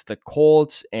 I guess, the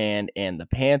Colts and the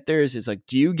Panthers. Is like,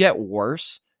 do you get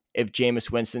worse if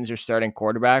Jameis Winston's your starting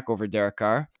quarterback over Derek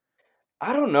Carr?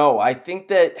 I don't know. I think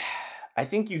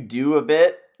you do a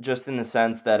bit, just in the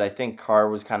sense that I think Carr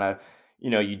was kind of,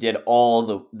 you did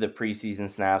all the preseason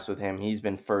snaps with him. He's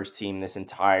been first team this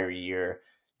entire year.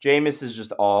 Jameis is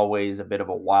just always a bit of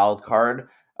a wild card.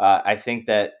 I think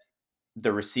that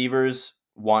the receivers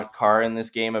want Carr in this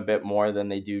game a bit more than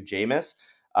they do Jameis.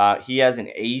 He has an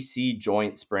AC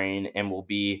joint sprain and will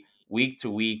be week to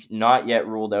week, not yet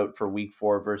ruled out for week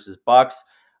 4 versus Bucks.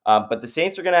 But the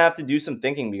Saints are going to have to do some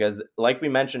thinking because, like we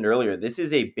mentioned earlier, this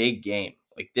is a big game.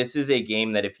 Like, this is a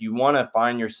game that if you want to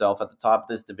find yourself at the top of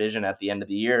this division at the end of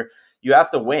the year, you have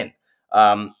to win.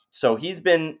 So he's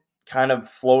been kind of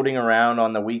floating around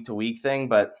on the week to week thing,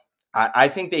 but I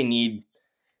think they need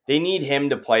him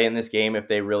to play in this game if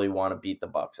they really want to beat the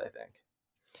Bucks, I think.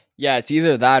 Yeah, it's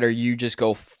either that or you just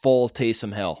go full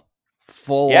Taysom Hill,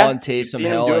 full Yeah, on we've Taysom seen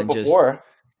him Hill, do it and just before.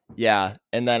 yeah,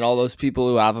 and then all those people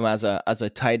who have him as a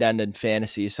tight end in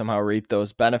fantasy somehow reap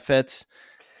those benefits.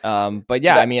 But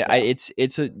yeah, I mean, Yeah.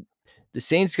 the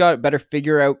Saints got better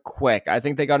figure out quick. I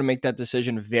think they got to make that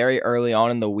decision very early on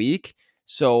in the week,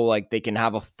 so like they can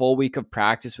have a full week of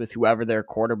practice with whoever their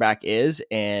quarterback is.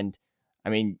 And I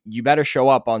mean, you better show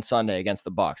up on Sunday against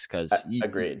the Bucks because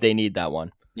Agreed. they need that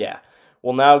one. Yeah.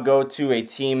 We'll now go to a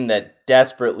team that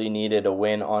desperately needed a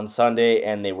win on Sunday,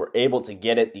 and they were able to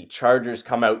get it. The Chargers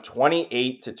come out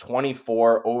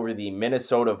 28-24 over the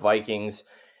Minnesota Vikings,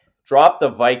 drop the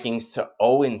Vikings to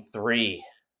 0-3.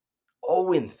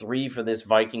 0-3 for this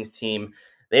Vikings team.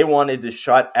 They wanted to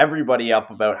shut everybody up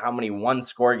about how many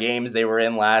one-score games they were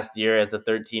in last year as a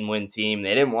 13-win team.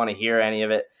 They didn't want to hear any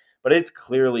of it, but it's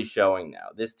clearly showing now.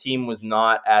 This team was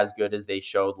not as good as they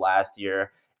showed last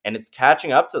year, and it's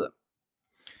catching up to them.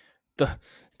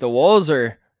 The Wolves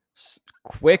are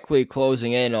quickly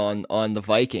closing in on the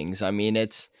Vikings. I mean,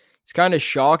 it's kind of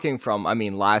shocking. From I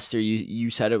mean, last year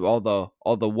you said it, all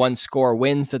the one score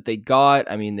wins that they got.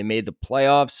 I mean, they made the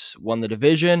playoffs, won the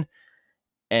division,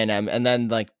 and then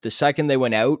like the second they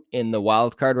went out in the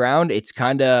wild card round, it's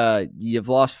kind of you've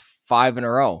lost five in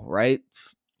a row, right?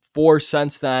 Four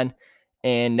since then,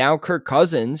 and now Kirk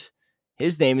Cousins,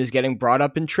 his name is getting brought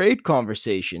up in trade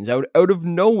conversations out of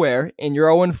nowhere, and you're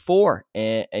 0-4,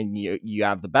 and you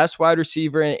have the best wide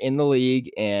receiver in the league,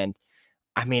 and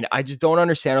I mean, I just don't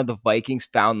understand how the Vikings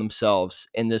found themselves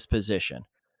in this position I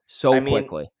so mean,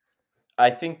 quickly.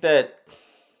 I think that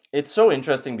it's so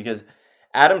interesting because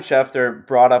Adam Schefter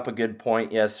brought up a good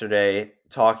point yesterday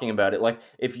talking about it. Like,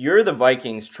 if you're the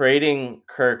Vikings, trading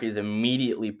Kirk is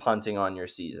immediately punting on your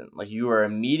season. Like, you are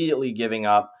immediately giving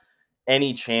up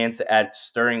any chance at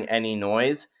stirring any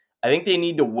noise. I think they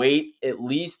need to wait at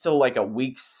least till like a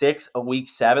week 6, a week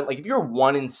 7. Like, if you're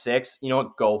 1-6, you know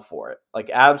what, go for it. Like,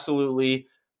 absolutely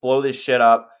blow this shit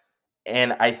up.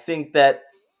 And I think that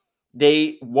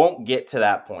they won't get to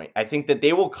that point. I think that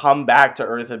they will come back to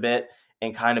earth a bit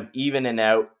and kind of even it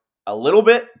out a little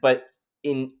bit. But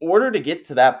in order to get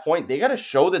to that point, they got to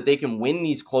show that they can win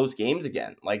these close games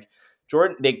again. Like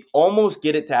Jordan, they almost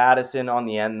get it to Addison on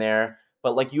the end there.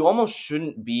 But like you almost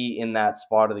shouldn't be in that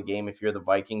spot of the game if you're the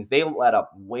Vikings. They let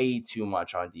up way too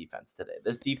much on defense today.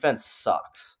 This defense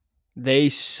sucks. They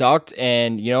sucked,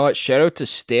 and you know what? Shout out to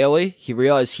Staley. He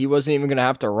realized he wasn't even going to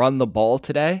have to run the ball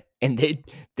today, and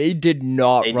they did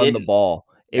not They run the didn't. ball.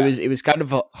 It Yeah. was kind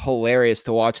of hilarious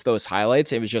to watch those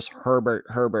highlights. It was just Herbert,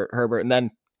 Herbert, Herbert, and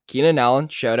then Keenan Allen.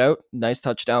 Shout out, nice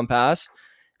touchdown pass.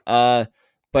 Uh,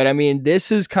 but I mean,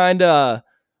 this is kind of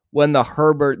when the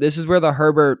Herbert. This is where the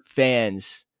Herbert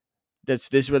fans. This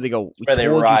is where they go. We Where they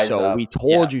told you rise so. We up.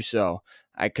 told Yeah. you so.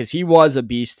 Because he was a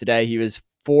beast today. He was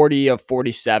 40 of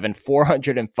 47,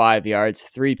 405 yards,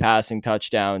 3 passing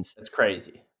touchdowns. It's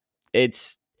crazy.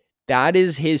 It's that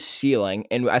is his ceiling,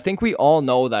 and I think we all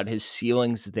know that his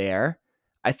ceiling's there.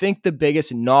 I think the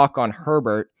biggest knock on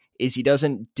Herbert is he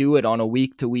doesn't do it on a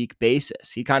week to week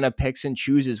basis. He kind of picks and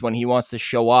chooses when he wants to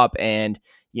show up, and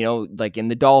like in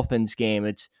the Dolphins game,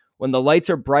 it's when the lights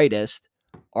are brightest,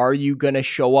 are you going to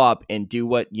show up and do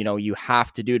what you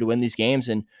have to do to win these games?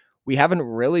 And we haven't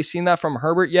really seen that from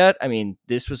Herbert yet. I mean,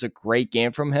 this was a great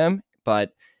game from him,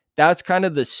 but that's kind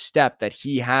of the step that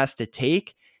he has to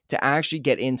take to actually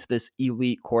get into this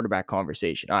elite quarterback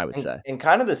conversation, I would And, say. and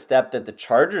kind of the step that the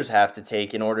Chargers have to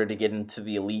take in order to get into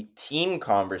the elite team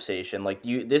conversation. Like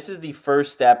this is the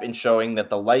first step in showing that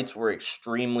the lights were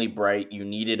extremely bright. You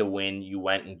needed a win. You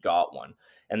went and got one.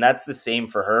 And that's the same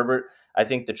for Herbert. I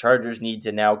think the Chargers need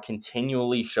to now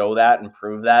continually show that and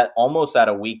prove that almost at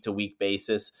a week to week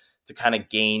basis to kind of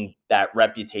gain that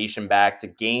reputation back, to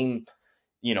gain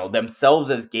themselves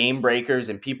as game breakers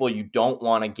and people you don't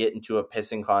want to get into a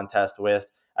pissing contest with.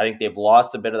 I think they've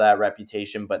lost a bit of that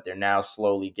reputation, but they're now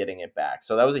slowly getting it back.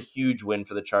 So that was a huge win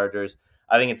for the Chargers.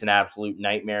 I think it's an absolute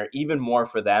nightmare, even more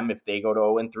for them if they go to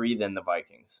 0-3 than the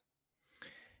Vikings.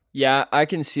 Yeah, I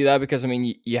can see that because, I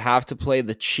mean, you have to play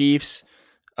the Chiefs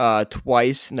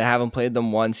twice, and they haven't played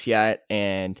them once yet.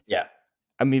 And, Yeah.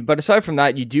 I mean, but aside from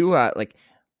that, you do,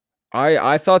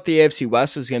 I thought the AFC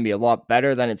West was going to be a lot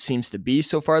better than it seems to be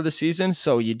so far this season.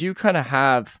 So you do kind of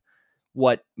have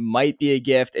what might be a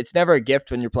gift. It's never a gift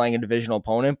when you're playing a divisional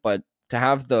opponent, but to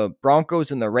have the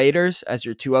Broncos and the Raiders as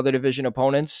your two other division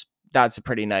opponents, that's a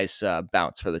pretty nice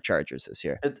bounce for the Chargers this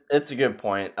year. It's a good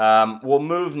point. We'll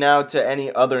move now to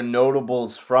any other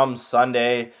notables from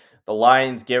Sunday. The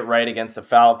Lions get right against the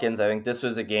Falcons. I think this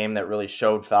was a game that really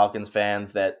showed Falcons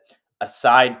fans that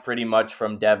aside pretty much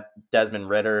from Desmond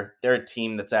Ritter, they're a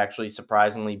team that's actually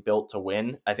surprisingly built to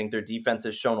win. I think their defense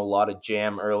has shown a lot of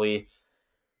jam early.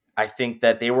 I think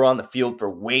that they were on the field for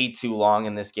way too long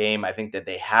in this game. I think that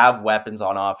they have weapons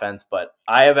on offense, but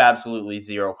I have absolutely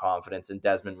zero confidence in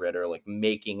Desmond Ritter like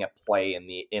making a play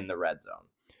in the red zone.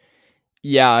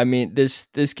 Yeah, I mean, this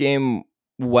game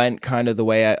went kind of the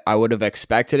way I would have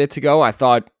expected it to go. I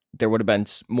thought there would have been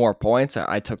more points.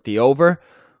 I took the over,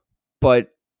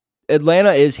 but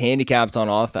Atlanta is handicapped on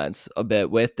offense a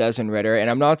bit with Desmond Ritter, and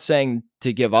I'm not saying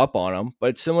to give up on him,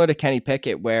 but it's similar to Kenny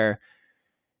Pickett where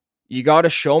you got to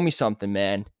show me something,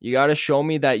 man. You got to show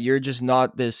me that you're just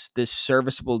not this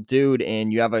serviceable dude,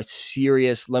 and you have a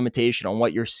serious limitation on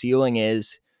what your ceiling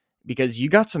is, because you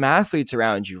got some athletes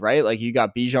around you, right? Like you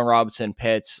got Bijan Robinson,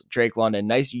 Pitts, Drake London,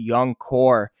 nice young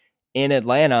core in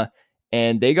Atlanta,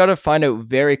 and they got to find out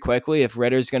very quickly if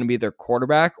Ritter's going to be their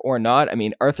quarterback or not. I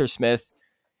mean, Arthur Smith,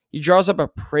 he draws up a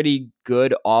pretty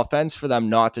good offense for them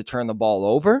not to turn the ball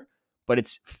over, but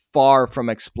it's far from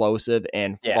explosive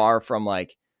and Yeah. far from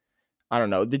like, I don't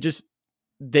know.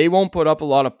 They won't put up a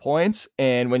lot of points.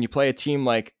 And when you play a team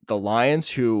like the Lions,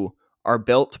 who are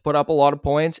built to put up a lot of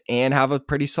points and have a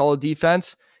pretty solid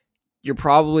defense, you're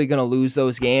probably going to lose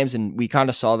those games. And we kind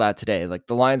of saw that today. Like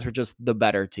the Lions were just the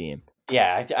better team.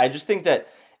 Yeah, I just think that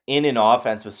in an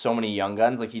offense with so many young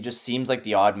guns, like he just seems like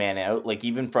the odd man out. Like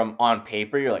even from on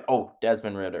paper, you're like, oh,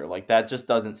 Desmond Ritter. Like that just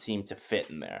doesn't seem to fit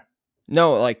in there.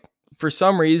 No, like for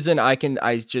some reason,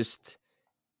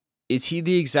 is he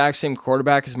the exact same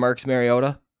quarterback as Marcus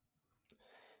Mariota?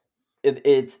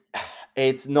 It's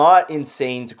it's not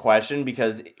insane to question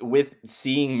because with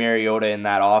seeing Mariota in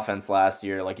that offense last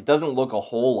year, like it doesn't look a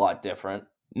whole lot different.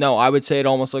 No, I would say it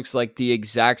almost looks like the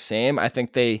exact same. I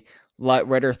think they let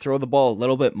Ritter throw the ball a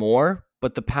little bit more,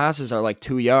 but the passes are like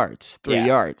 2 yards, three Yeah,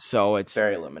 yards. So it's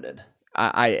very limited.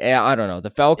 I don't know. The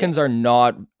Yeah. Falcons are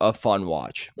not a fun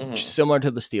watch. Mhm. Similar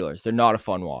to the Steelers, they're not a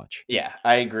fun watch. Yeah,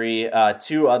 I agree.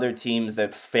 Two other teams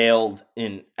that failed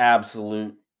in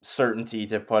absolute certainty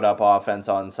to put up offense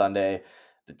on Sunday: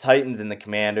 the Titans and the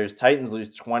Commanders. Titans lose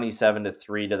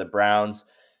 27-3 to the Browns.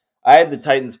 I had the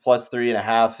Titans plus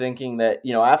 3.5, thinking that,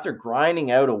 after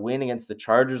grinding out a win against the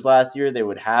Chargers last year, they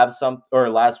would have or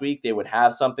last week, they would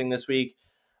have something this week.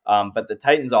 But the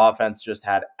Titans offense just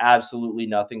had absolutely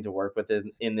nothing to work with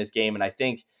in this game. And I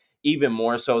think even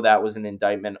more so, that was an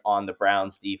indictment on the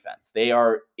Browns defense. They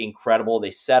are incredible. They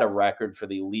set a record for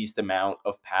the least amount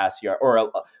of pass yard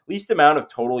or least amount of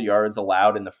total yards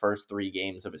allowed in the first 3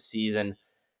 games of a season.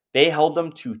 They held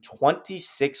them to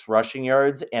 26 rushing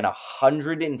yards and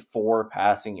 104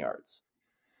 passing yards.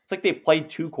 It's like they played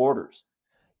 2 quarters.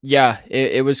 Yeah,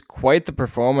 it was quite the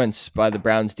performance by the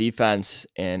Browns defense.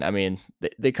 And I mean,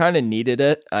 they kind of needed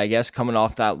it, I guess, coming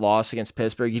off that loss against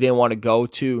Pittsburgh. You didn't want to go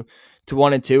to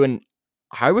 1-2. And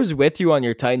I was with you on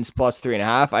your Titans plus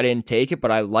 3.5. I didn't take it,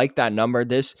 but I like that number.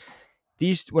 These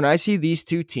when I see these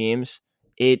two teams,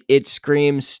 it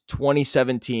screams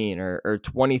 2017 or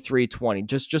 23-20.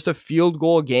 Just a field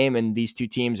goal game, and these two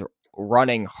teams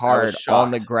running I was hard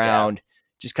on the shocked. Yeah. ground,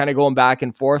 just kind of going back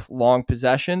and forth, long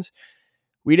possessions.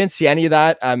 We didn't see any of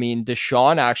that. I mean,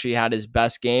 Deshaun actually had his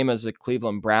best game as a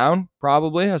Cleveland Brown,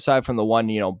 probably, aside from the one,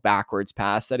 backwards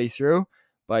pass that he threw.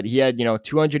 But he had,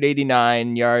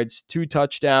 289 yards, 2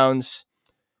 touchdowns,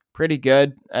 pretty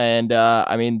good. And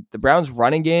I mean, the Browns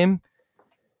running game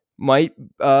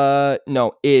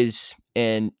is,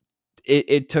 and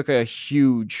it took a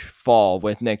huge fall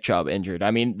with Nick Chubb injured. I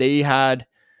mean, they had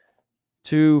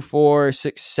 2, 4,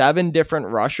 6, 7 different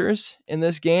rushers in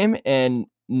this game, and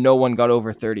no one got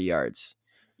over 30 yards.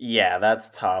 Yeah, that's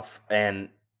tough. And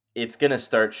it's going to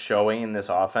start showing in this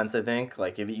offense, I think.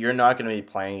 Like, if you're not going to be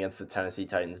playing against the Tennessee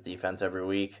Titans defense every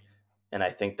week, and I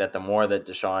think that the more that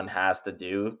Deshaun has to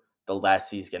do, the less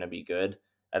he's going to be good.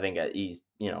 I think he's,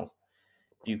 if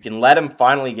you can let him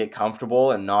finally get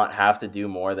comfortable and not have to do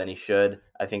more than he should,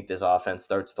 I think this offense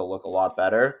starts to look a lot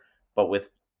better. But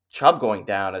with Chubb going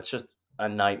down, it's just a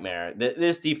nightmare.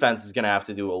 This defense is going to have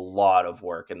to do a lot of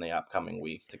work in the upcoming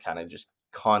weeks to kind of just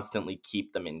constantly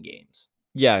keep them in games.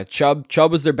 Yeah, Chubb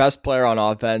was their best player on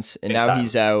offense, and Big now time.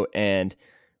 he's out, and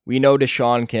we know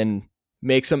Deshaun can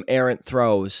make some errant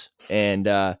throws, and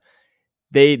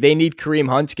they need Kareem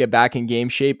Hunt to get back in game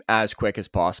shape as quick as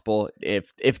possible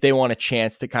if they want a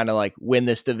chance to kind of like win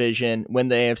this division, win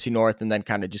the AFC North, and then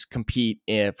kind of just compete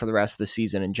for the rest of the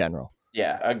season in general.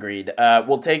 Yeah, agreed.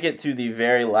 We'll take it to the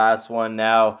very last one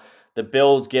now. The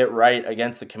Bills get right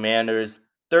against the Commanders,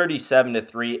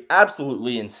 37-3.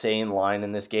 Absolutely insane line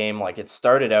in this game. Like it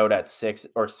started out at 6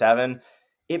 or 7.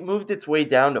 It moved its way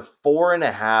down to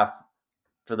 4.5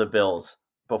 for the Bills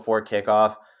before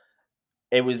kickoff.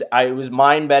 It was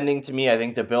mind bending to me. I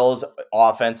think the Bills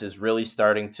offense is really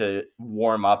starting to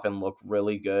warm up and look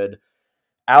really good.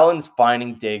 Allen's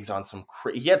finding Diggs on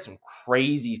he had some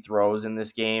crazy throws in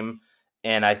this game.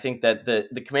 And I think that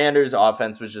the Commanders'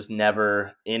 offense was just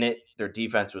never in it. Their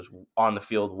defense was on the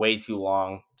field way too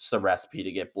long. It's the recipe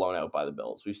to get blown out by the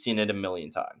Bills. We've seen it a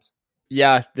million times.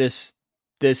 Yeah, this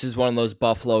is one of those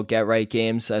Buffalo get right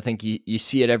games. I think you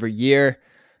see it every year.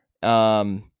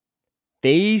 Um,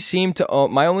 They seem to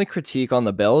own, my only critique on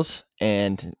the Bills,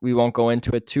 and we won't go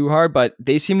into it too hard, but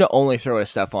they seem to only throw to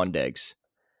Stephon Diggs.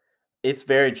 It's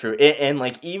very true. And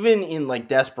like even in like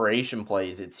desperation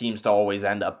plays, it seems to always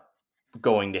end up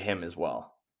going to him as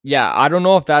well. Yeah, I don't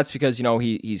know if that's because,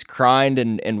 he's crined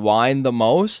and whined the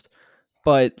most,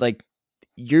 but like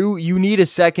you need a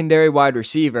secondary wide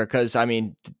receiver because I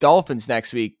mean the Dolphins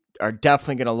next week are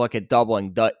definitely going to look at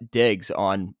doubling Diggs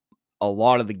on a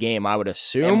lot of the game, I would And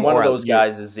assume, one of or those you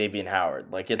guys is Xavier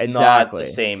Howard. Like it's not the exactly.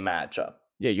 same matchup.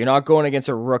 Yeah, you're not going against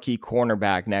a rookie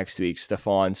cornerback next week,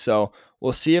 Stephon. So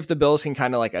we'll see if the Bills can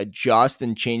kind of like adjust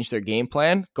and change their game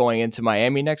plan going into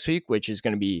Miami next week, which is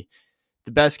going to be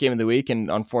the best game of the week. And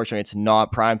unfortunately, it's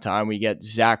not prime time. We get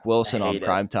Zach I Wilson on hate it.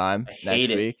 prime time I hate next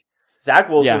it. week. Zach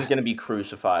Yeah, Wilson's going to be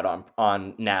crucified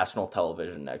on national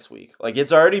television next week. Like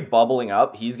it's already bubbling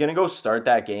up. He's going to go start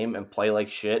that game and play like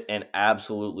shit and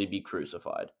absolutely be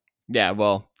crucified. yeah.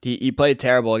 Well, he played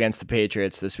terrible against the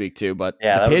Patriots this week too, but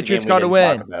Yeah, the that was the Patriots game we got to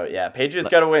didn't talk win. about. Yeah, Patriots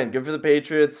Let, got to win. Good for the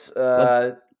Patriots.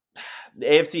 let's The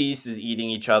AFC East is eating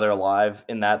each other alive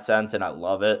in that sense, and I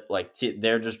love it. Like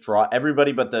they're just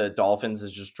everybody but the Dolphins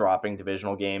is just dropping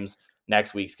divisional games.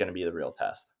 Next week's going to be the real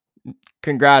test.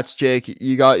 congrats, Jake.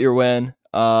 You got your win.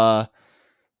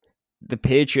 The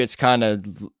Patriots kind of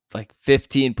like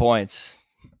 15 points.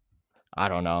 I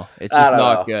don't know. It's I just don't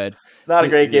not know. good. It's not a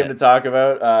great game Yeah. to talk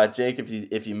about, Jake.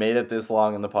 If you made it this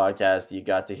long in the podcast, you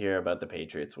got to hear about the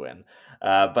Patriots win.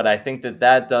 But I think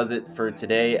that does it for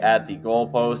today at the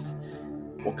Goalpost.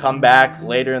 We'll come back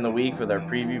later in the week with our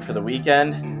preview for the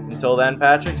weekend. Until then,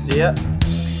 Patrick, see ya.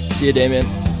 See you, Damien.